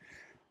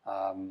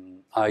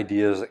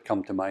ideas that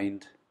come to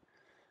mind.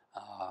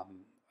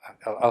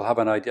 I'll have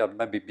an idea. I'll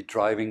maybe be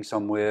driving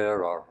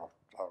somewhere or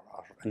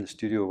in the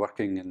studio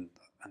working, and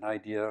an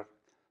idea,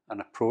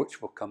 an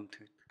approach will come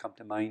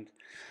to mind,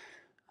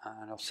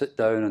 and I'll sit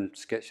down and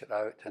sketch it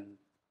out. And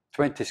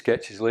 20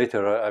 sketches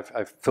later,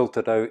 I've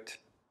filtered out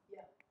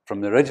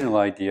from the original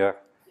idea,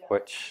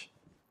 which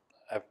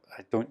I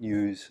don't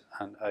use,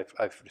 and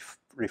I've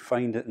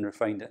refined it and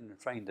refined it and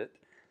refined it.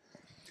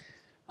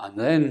 And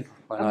then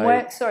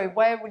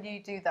where will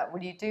you do that?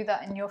 Will you do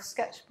that in your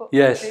sketchbook?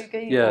 Yes,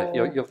 Dugald,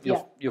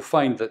 yeah. You'll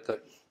find that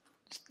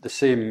the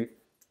same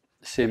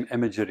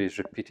imagery is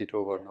repeated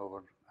over and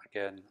over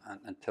again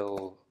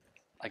until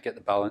I get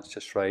the balance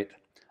just right.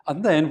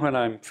 And then when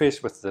I'm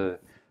faced with the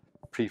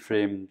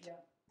pre-framed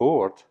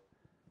board,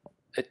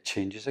 it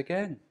changes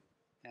again.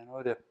 You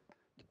know, the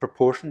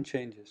proportion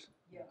changes.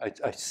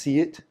 I see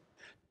it.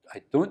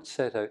 I don't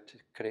set out to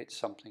create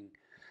something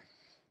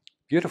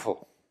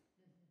beautiful.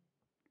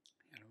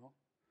 You know,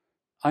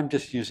 I'm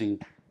just using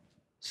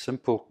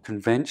simple,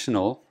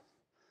 conventional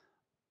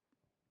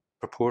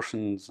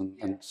proportions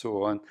and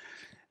so on.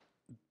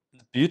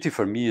 The beauty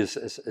for me is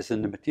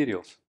in the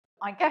materials.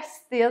 I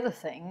guess the other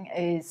thing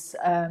is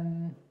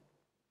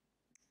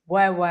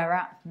where we're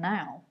at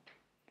now.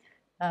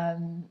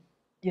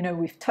 You know,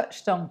 we've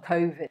touched on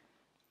COVID.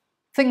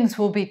 Things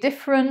will be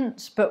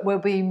different, but we'll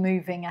be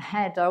moving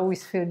ahead. I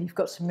always feel you've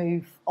got to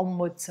move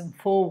onwards and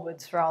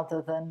forwards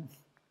rather than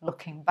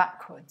looking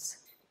backwards.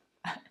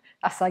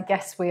 As I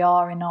guess we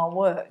are in our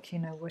work. You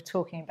know, we're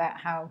talking about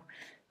how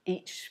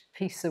each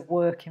piece of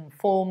work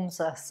informs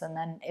us and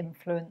then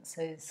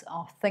influences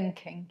our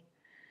thinking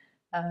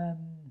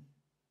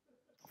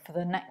for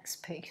the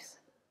next piece.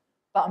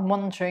 But I'm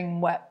wondering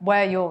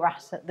where you're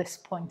at this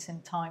point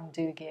in time,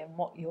 Dugald, and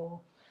what you're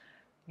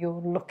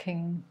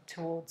looking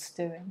towards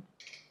doing.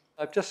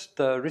 I've just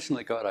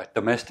recently got a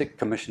domestic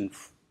commission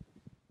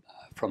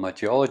from a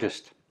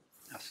geologist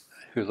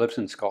who lives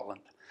in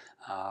Scotland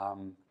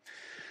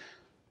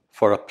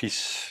for a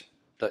piece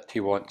that he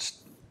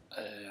wants.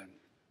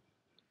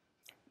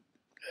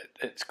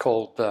 It's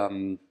called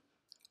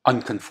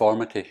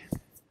Unconformity,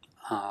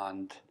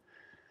 and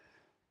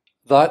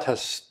that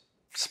has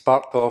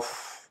sparked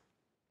off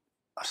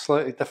a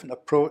slightly different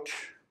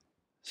approach.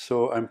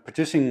 So I'm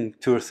producing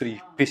 2 or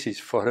 3 pieces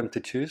for him to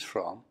choose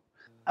from.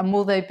 And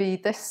will they be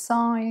this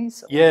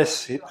size?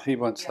 Yes, he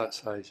wants that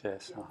size,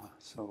 yes.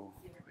 So,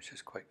 which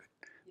is quite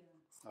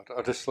good.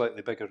 Or just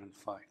slightly bigger, in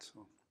fact.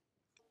 So.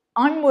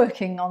 I'm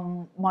working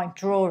on my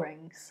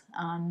drawings,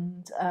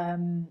 and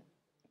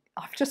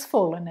I've just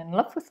fallen in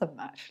love with them,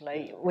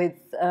 actually.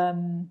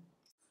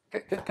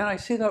 Can I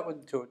see that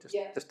one, Joe?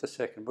 Just a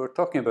second. We're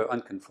talking about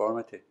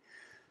unconformity.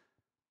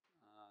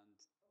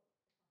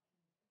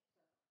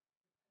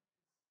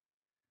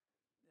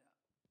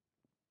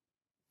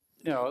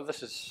 You know,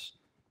 this is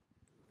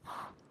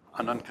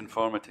an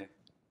unconformity,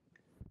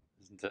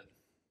 isn't it?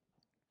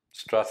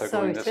 Strata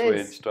going this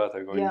way and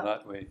strata going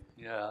that way.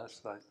 Yeah, that's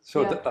right.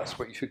 So that's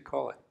what you should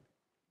call it.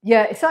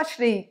 Yeah, it's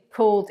actually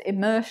called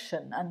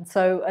immersion. And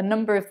so a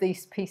number of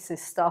these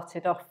pieces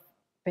started off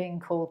being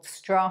called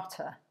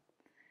strata,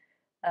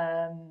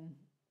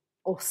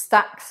 or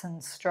stacks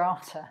and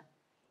strata.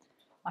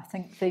 I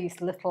think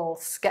these little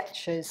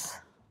sketches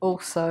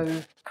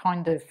also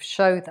kind of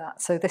show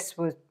that. So this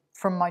was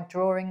from my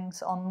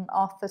drawings on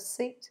Arthur's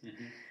Seat.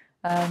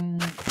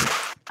 And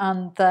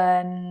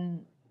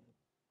then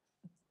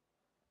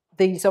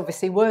these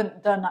obviously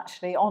weren't done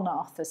actually on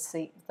Arthur's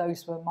Seat.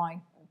 Those were my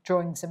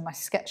drawings in my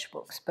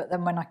sketchbooks. But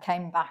then when I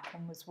came back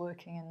and was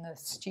working in the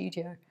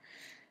studio,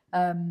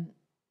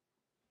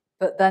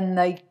 but then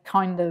they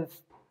kind of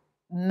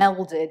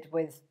melded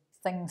with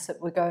things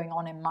that were going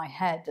on in my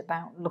head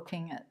about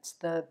looking at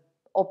the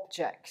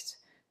object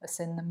that's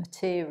in the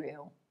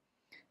material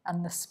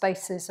and the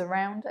spaces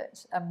around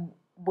it,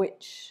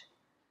 which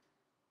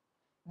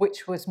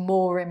was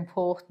more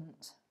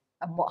important,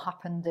 and what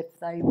happened if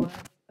they were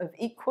of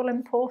equal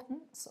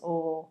importance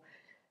or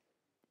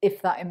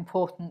if that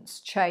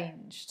importance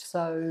changed.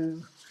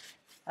 So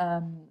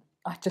I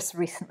just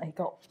recently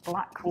got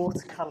black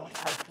watercolour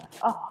paper.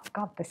 Oh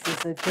God, this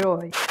is a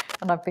joy.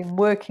 And I've been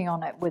working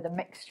on it with a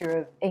mixture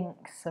of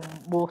inks and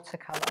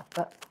watercolour,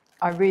 but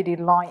I really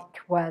like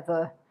where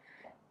the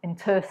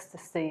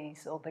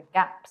interstices or the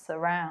gaps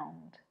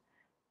around,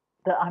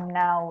 that I'm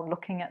now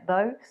looking at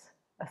those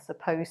as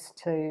opposed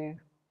to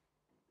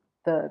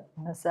the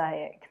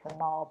mosaic, the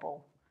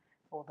marble,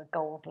 or the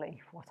gold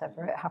leaf,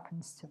 whatever it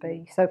happens to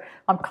be. So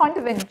I'm kind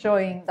of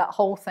enjoying that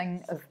whole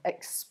thing of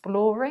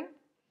exploring.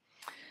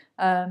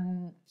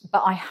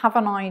 But I have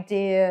an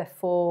idea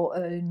for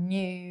a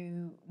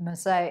new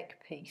mosaic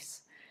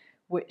piece,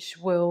 which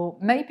will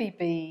maybe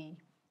be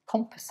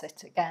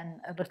composite again,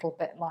 a little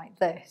bit like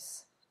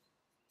this,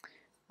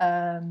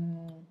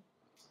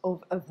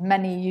 of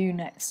many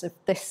units of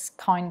this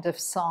kind of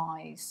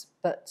size,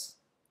 but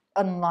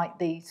unlike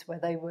these where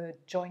they were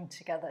joined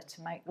together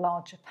to make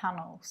larger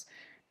panels,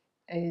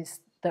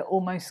 is they're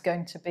almost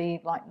going to be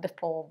like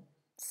little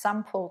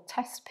sample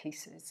test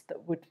pieces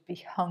that would be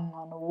hung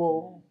on a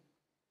wall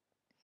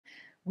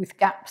with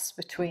gaps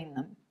between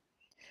them.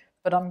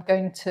 But I'm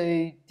going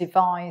to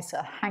devise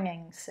a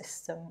hanging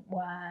system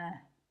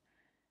where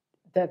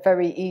they're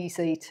very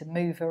easy to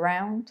move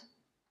around,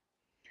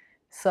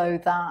 so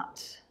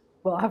that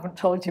well, I haven't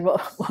told you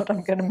what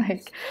I'm going to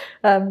make.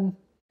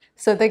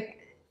 So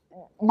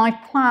my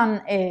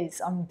plan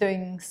is I'm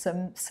doing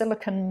some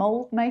silicon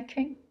mould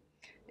making,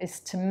 is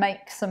to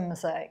make some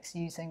mosaics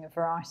using a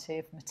variety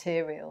of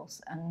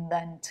materials and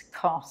then to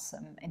cast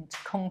them into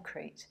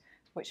concrete,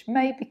 which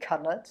may be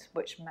coloured,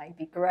 which may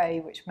be grey,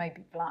 which may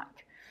be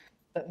black,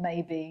 but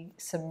maybe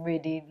some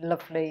really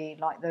lovely,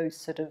 like those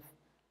sort of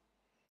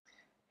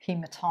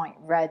hematite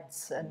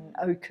reds and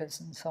ochres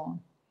and so on.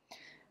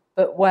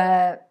 But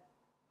where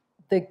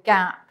the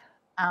gap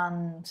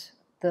and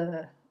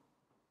the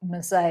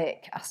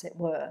mosaic, as it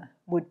were,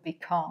 would be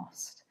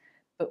cast,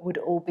 but would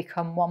all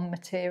become one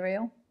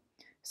material.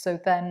 So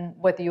then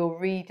whether you're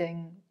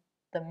reading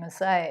the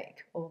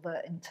mosaic or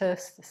the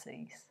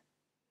interstices,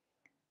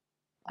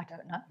 I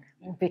don't know,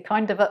 it would be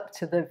kind of up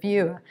to the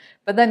viewer.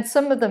 But then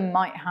some of them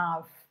might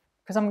have,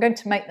 because I'm going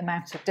to make them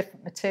out of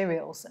different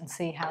materials and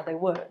see how they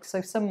work.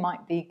 So some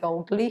might be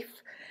gold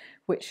leaf,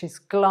 which is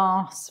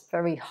glass,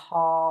 very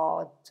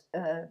hard,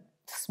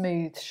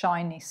 smooth,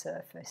 shiny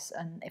surface.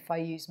 And if I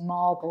use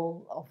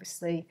marble,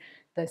 obviously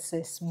there's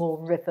this more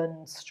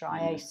ribbon,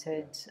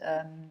 striated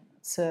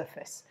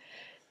surface.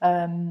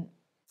 And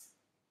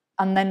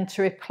then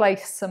to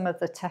replace some of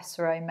the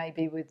tesserae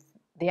maybe with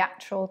the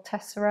actual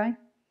tesserae,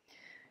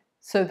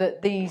 so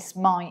that these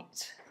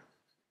might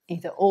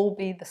either all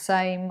be the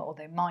same or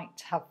they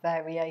might have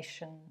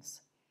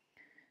variations,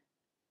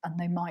 and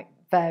they might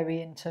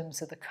vary in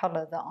terms of the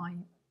colour that I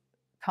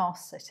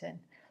cast it in.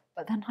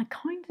 But then I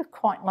kind of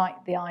quite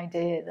like the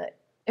idea that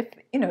if,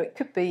 you know, it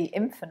could be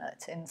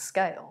infinite in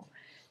scale,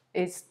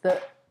 is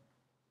that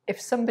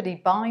if somebody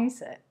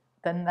buys it,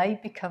 then they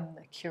become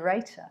the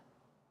curator,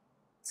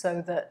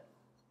 so that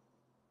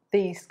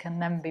these can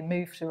then be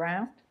moved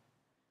around.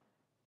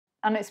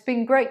 And it's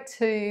been great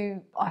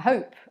to, I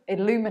hope,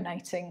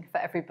 illuminating for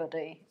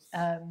everybody,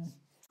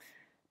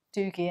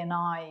 Dugald and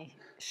I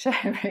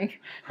sharing.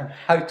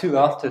 How two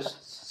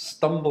artists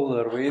stumble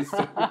their way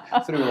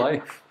through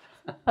life.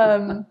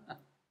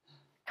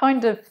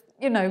 Kind of,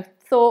 you know,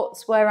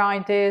 thoughts, where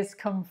ideas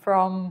come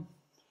from,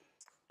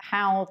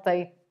 how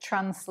they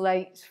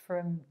translate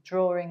from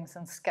drawings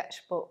and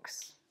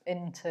sketchbooks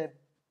into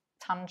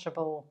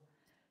tangible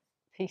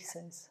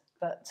pieces.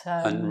 But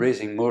and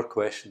raising more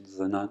questions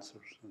than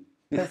answers.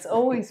 There's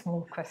always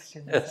more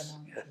questions than Yes,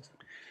 answers. yes.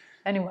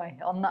 Anyway,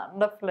 on that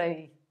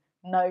lovely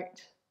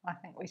note, I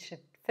think we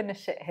should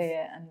finish it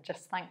here and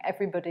just thank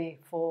everybody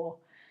for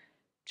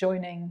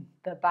joining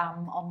the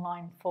BAMM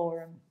Online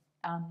Forum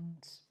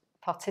and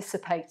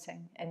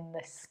participating in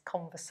this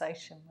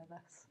conversation with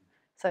us.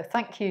 So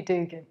thank you,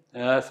 Dugald.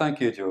 Thank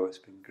you, Joe. It's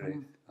been great.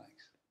 Thanks.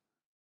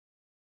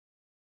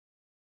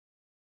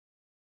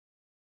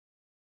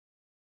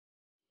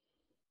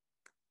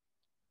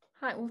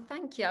 Hi, well,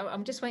 thank you.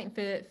 I'm just waiting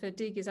for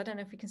Dugald's. I don't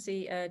know if we can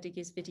see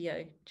Dugald's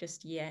video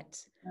just yet.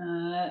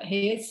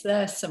 He is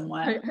there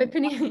somewhere.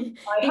 Hoping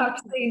I have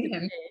seen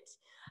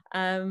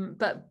him.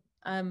 But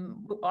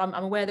I'm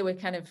aware that we're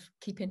kind of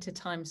keeping to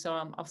time, so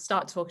I'll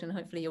start talking and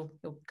hopefully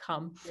you'll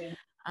come.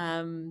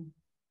 Yeah.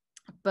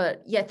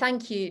 But yeah,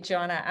 thank you,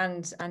 Joanna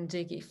and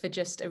Dugald, for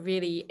just a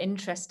really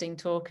interesting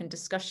talk and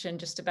discussion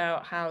just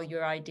about how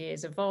your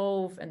ideas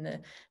evolve and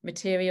the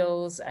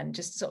materials and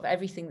just sort of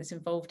everything that's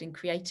involved in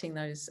creating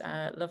those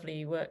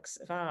lovely works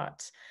of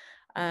art.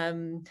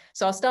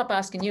 So I'll start by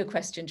asking you a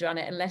question,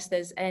 Joanna, unless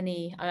there's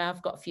any.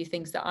 I've got a few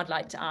things that I'd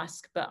like to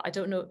ask, but I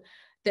don't know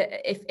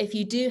that if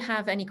you do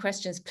have any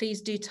questions,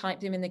 please do type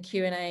them in the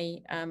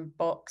Q&A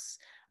box,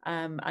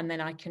 and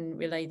then I can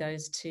relay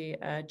those to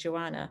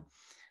Joanna.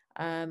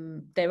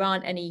 There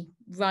aren't any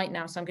right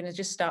now, so I'm going to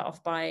just start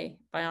off by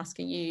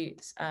asking you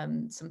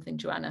something,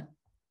 Joanna.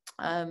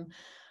 I'm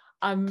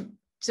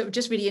sort of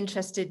just really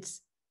interested.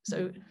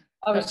 So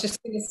I was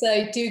just going to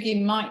say,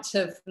 Dugald might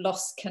have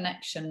lost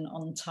connection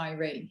on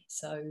Tyree,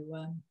 so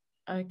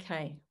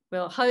okay.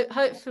 Well,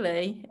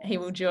 hopefully he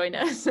will join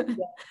us.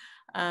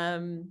 Yeah.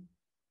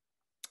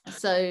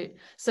 So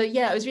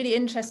yeah, I was really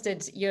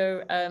interested.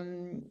 You're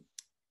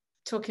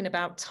talking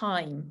about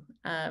time,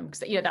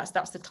 because you know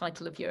that's the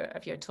title of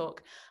your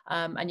talk,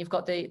 and you've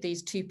got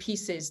these two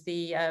pieces,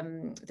 the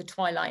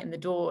twilight and the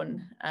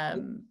dawn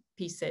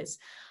pieces.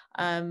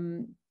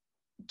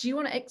 Do you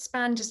want to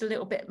expand just a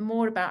little bit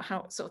more about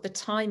how sort of the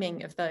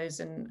timing of those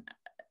and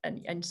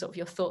sort of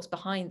your thoughts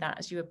behind that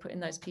as you were putting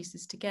those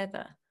pieces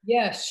together?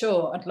 Yeah,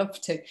 sure, I'd love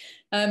to.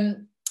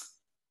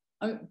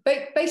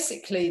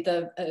 Basically,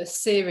 the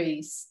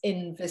series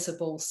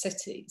Invisible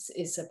Cities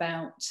is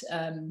about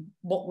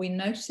what we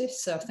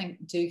notice. So I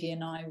think Dugald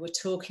and I were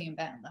talking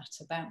about that,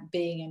 about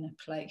being in a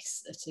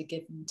place at a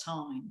given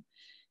time,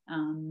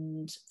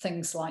 and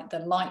things like the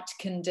light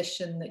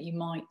condition, that you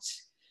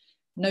might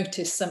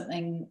notice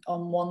something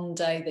on one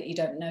day that you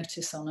don't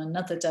notice on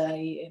another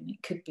day, and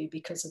it could be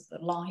because of the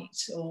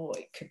light, or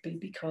it could be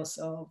because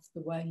of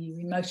the way you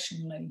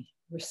emotionally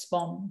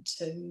respond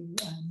to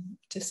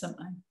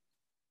something.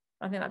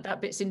 I think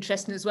that bit's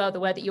interesting as well. The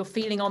way that you're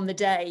feeling on the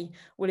day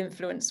will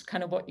influence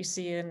kind of what you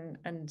see and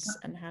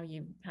how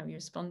you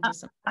respond to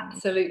something.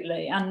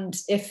 Absolutely. And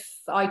if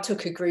I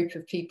took a group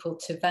of people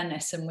to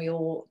Venice and we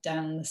all walked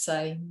down the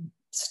same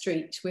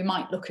street, we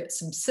might look at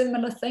some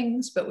similar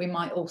things, but we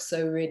might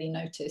also really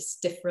notice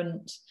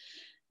different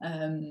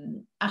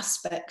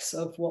aspects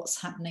of what's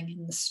happening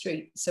in the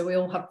street. So we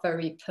all have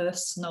very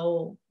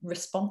personal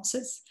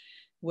responses,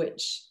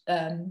 which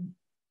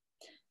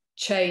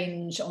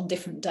change on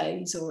different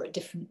days or at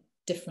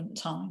different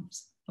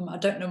times. I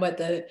don't know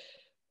whether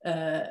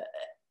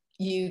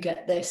you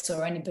get this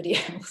or anybody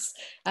else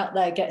out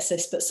there gets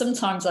this, but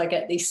sometimes I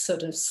get these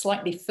sort of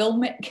slightly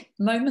filmic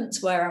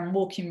moments where I'm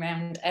walking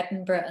around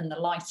Edinburgh and the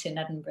light in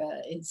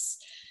Edinburgh is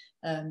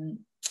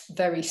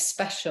very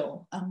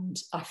special,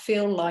 and I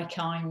feel like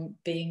I'm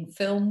being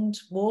filmed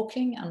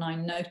walking, and I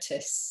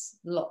notice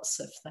lots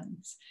of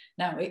things.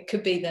 Now, it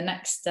could be the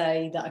next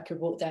day that I could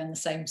walk down the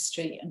same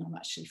street and I'm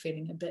actually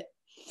feeling a bit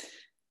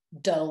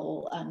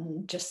dull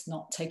and just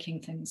not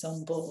taking things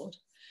on board.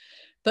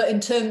 But in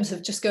terms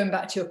of just going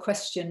back to your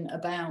question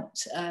about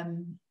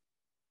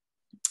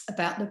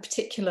the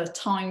particular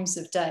times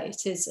of day,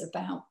 it is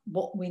about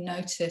what we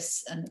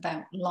notice and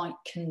about light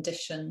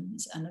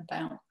conditions and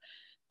about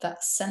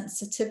that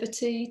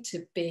sensitivity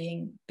to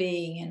being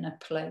in a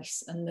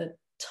place and the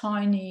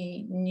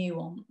tiny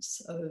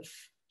nuance of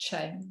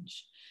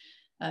change.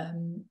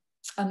 And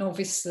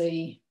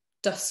obviously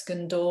dusk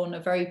and dawn are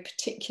very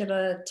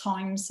particular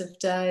times of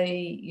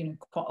day. You know,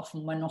 quite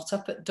often we're not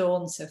up at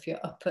dawn, so if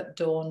you're up at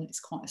dawn, it's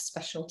quite a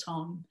special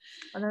time.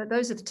 And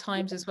those are the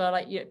times as well,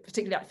 like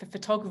particularly like for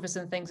photographers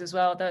and things as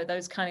well,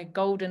 those kind of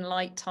golden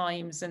light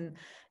times, and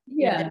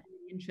really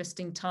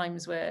interesting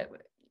times where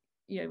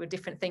where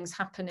different things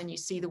happen and you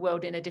see the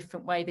world in a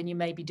different way than you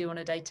maybe do on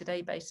a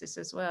day-to-day basis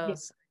as well.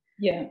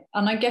 Yeah,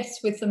 and I guess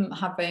with them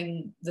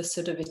having the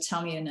sort of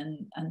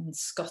Italian and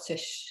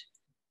Scottish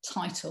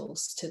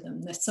titles to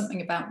them, there's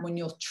something about when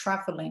you're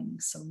traveling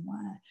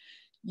somewhere,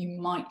 you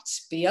might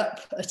be up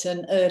at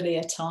an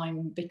earlier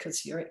time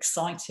because you're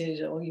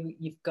excited, or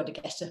you've got to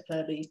get up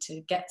early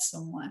to get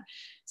somewhere.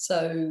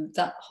 So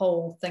that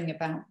whole thing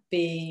about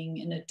being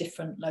in a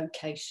different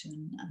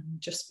location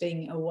and just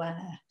being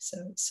aware, so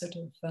it's sort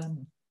of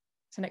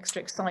it's an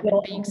extra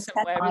excitement being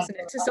somewhere, isn't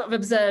it, to sort of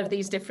observe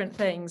these different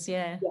things.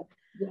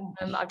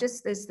 I've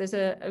just there's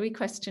a wee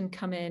question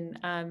come in,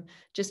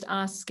 just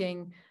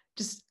asking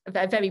just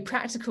a very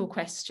practical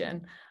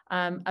question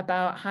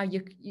about how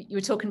you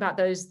were talking about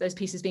those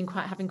pieces being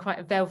having quite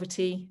a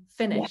velvety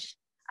finish,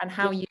 and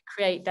how you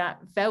create that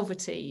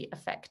velvety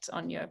effect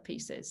on your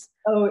pieces.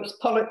 Oh,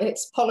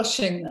 it's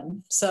polishing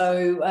them.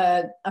 So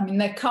I mean,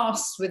 they're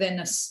cast within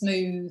a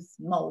smooth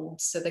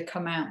mold, so they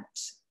come out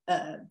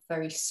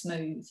very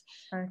smooth.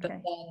 Okay. But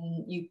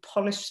then you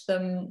polish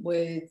them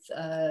with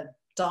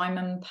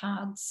diamond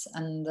pads,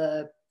 and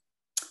the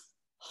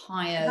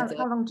higher.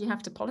 How long do you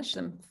have to polish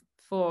them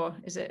for?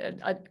 Is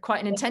it quite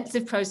an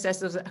intensive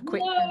process, or is it a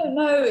quick?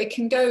 No, it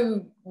can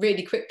go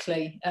really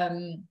quickly.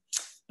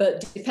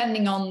 But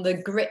depending on the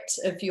grit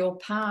of your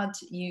pad,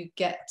 you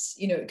get,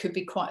 it could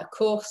be quite a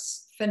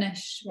coarse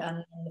finish,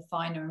 and the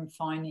finer and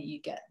finer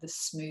you get, the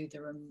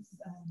smoother and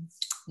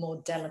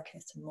more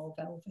delicate and more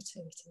velvety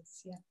it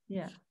is.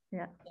 Yeah.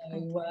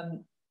 So,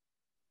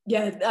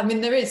 I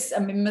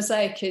mean,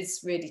 mosaic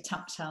is really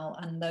tactile,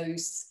 and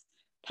those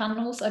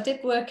panels, I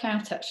did work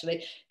out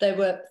actually, there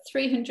were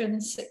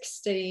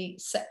 360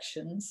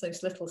 sections,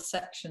 those little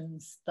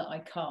sections that I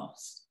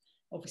cast.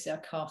 Obviously I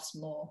cast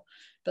more,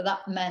 but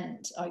that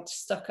meant I'd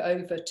stuck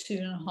over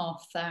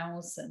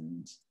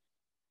 2,500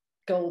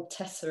 gold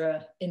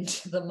tessera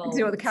into the mold.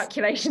 Do all the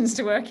calculations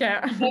to work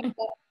out.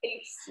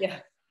 Yeah.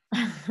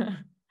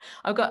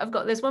 I've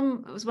got there's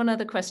one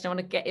other question I want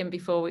to get in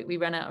before we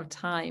run out of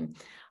time.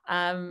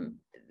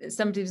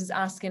 Somebody was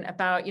asking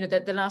about,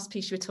 the last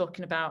piece you were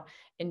talking about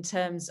in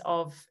terms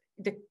of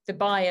the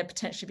buyer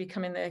potentially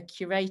becoming the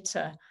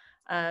curator,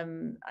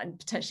 and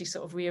potentially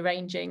sort of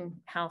rearranging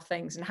how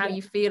things, and how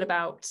you feel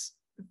about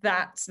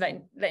that,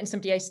 letting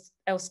somebody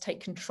else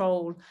take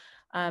control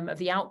of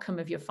the outcome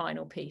of your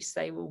final piece.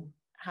 They will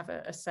have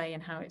a say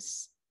in how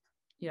it's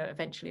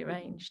eventually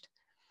arranged.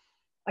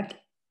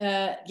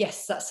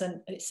 Yes,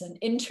 it's an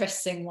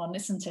interesting one,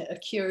 isn't it? A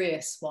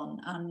curious one.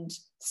 And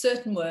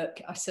certain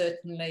work I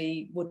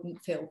certainly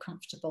wouldn't feel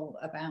comfortable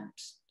about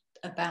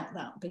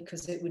that,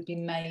 because it would be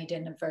made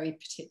in a very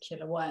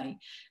particular way.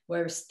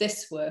 Whereas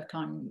this work,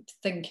 I'm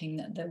thinking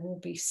that there will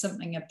be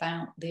something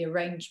about the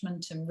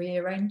arrangement and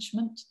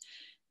rearrangement.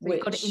 So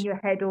you've got it in your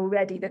head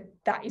already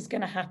that is going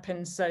to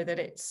happen, so that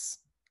it's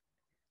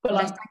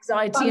less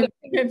anxiety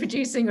in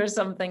producing or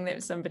something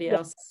that somebody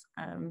else.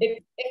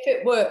 If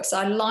it works,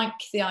 I like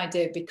the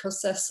idea,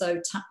 because they're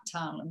so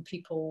tactile and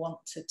people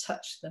want to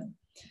touch them,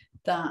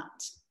 that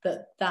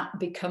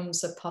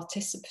becomes a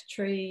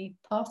participatory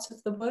part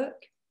of the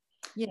work.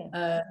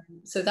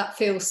 So that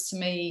feels to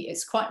me,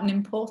 it's quite an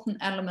important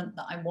element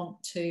that I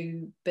want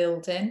to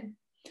build in,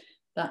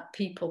 that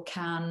people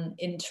can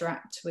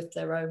interact with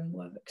their own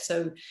work.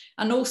 So,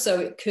 and also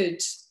it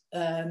could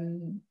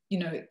you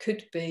know, it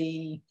could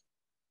be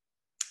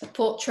a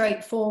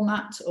portrait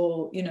format,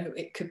 or, you know,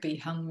 it could be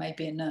hung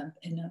maybe in a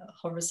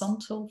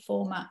horizontal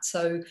format.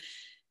 So,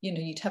 you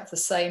know, you'd have the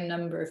same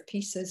number of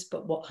pieces,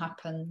 but what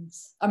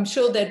happens? I'm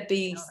sure there'd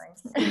be,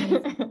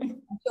 I'm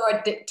sure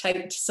I'd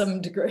dictate to some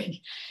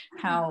degree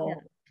how,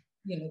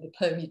 you know, the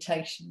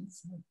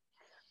permutations.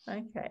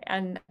 Okay,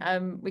 and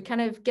we're kind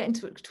of getting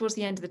towards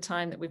the end of the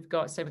time that we've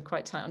got, so we're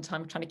quite tight on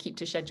time. We're trying to keep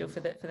to schedule for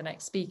the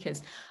next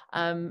speakers.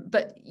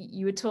 But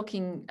you were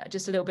talking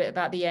just a little bit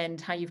about the end,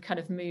 how you've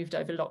kind of moved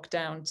over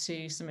lockdown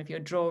to some of your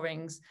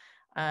drawings,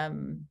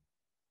 and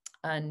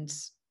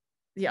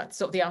yeah,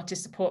 sort of the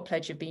artist support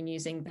pledge, you've been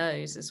using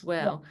those as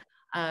well.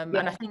 And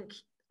I think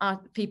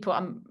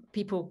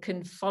people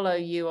can follow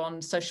you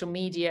on social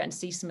media and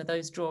see some of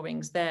those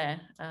drawings there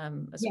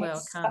as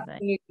well, can't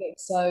they?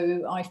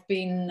 So I've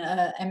been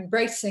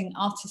embracing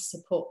artist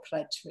support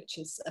pledge, which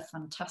is a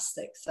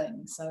fantastic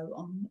thing. So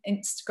on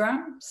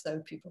Instagram,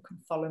 so people can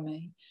follow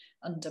me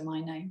under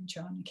my name,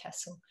 Joanna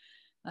Kessel.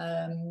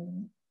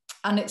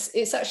 And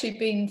it's actually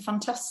been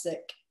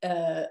fantastic,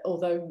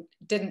 although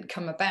it didn't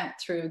come about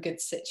through a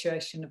good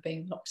situation of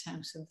being locked out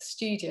of the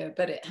studio,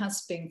 but it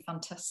has been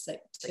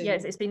fantastic.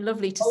 Yes, it's been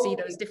lovely to see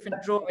those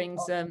different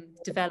drawings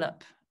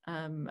develop,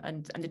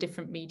 and the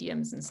different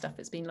mediums and stuff.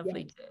 It's been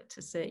lovely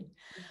to see.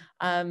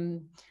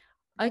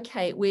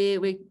 Okay,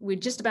 we're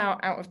just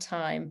about out of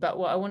time, but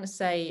what I want to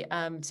say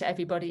to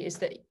everybody is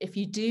that if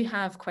you do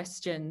have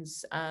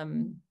questions,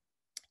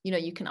 you know,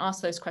 you can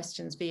ask those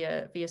questions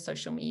via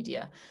social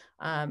media,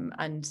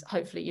 and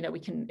hopefully, you know, we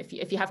can,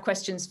 if you have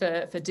questions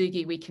for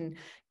Dugald, we can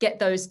get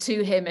those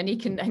to him, and he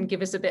can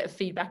give us a bit of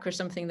feedback or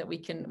something that we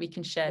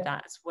can share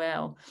that as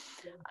well.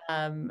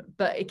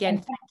 But again,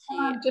 thank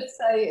you. I'll just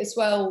say as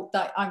well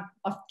that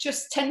I've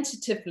just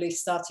tentatively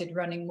started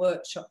running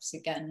workshops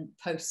again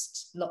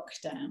post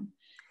lockdown.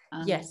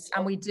 Yes,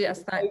 and we do.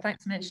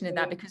 Thanks for mentioning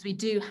that, because we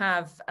do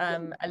have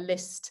a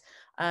list.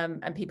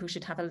 And people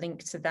should have a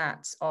link to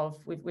that.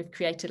 We've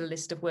created a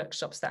list of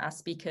workshops that our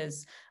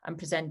speakers and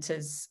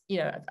presenters, you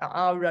know,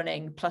 are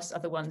running, plus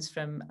other ones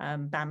from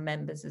BAMM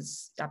members,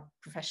 as our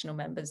professional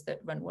members that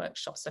run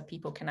workshops, so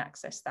people can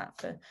access that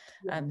for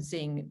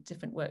seeing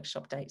different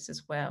workshop dates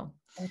as well.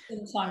 And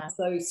sometimes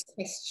those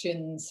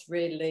questions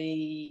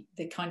really,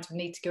 they kind of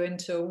need to go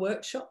into a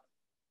workshop.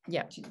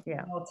 Yeah, You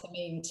know what I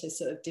mean, to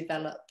sort of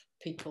develop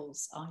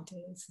people's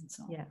ideas and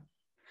so on. Yeah.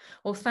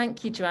 Well,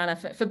 thank you, Joanna,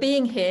 for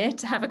being here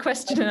to have a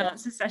question and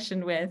answer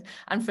session with,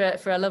 and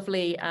for a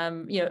lovely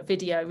you know,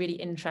 video, really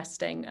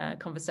interesting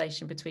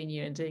conversation between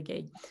you and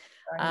Dugald.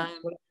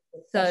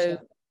 So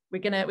we're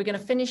gonna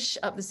finish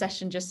up the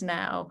session just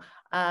now,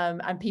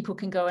 and people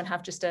can go and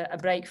have just a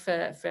break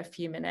for a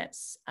few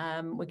minutes.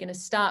 We're going to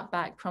start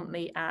back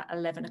promptly at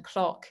 11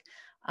 o'clock.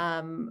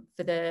 For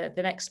the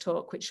next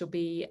talk, which will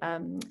be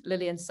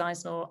Lillian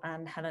Seisnor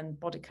and Helen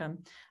Bodicum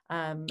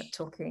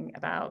talking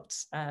about,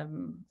 I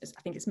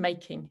think it's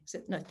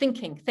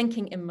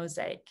thinking in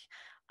mosaic.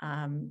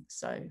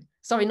 So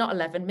sorry, not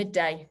 11,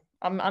 midday.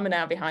 I'm an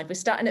hour behind. We're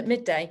starting at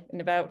midday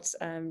in about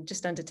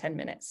just under 10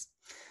 minutes.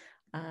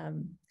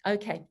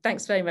 Okay,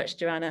 thanks very much,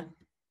 Joanna.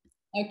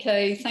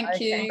 Okay, thank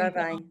you.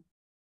 Bye-bye.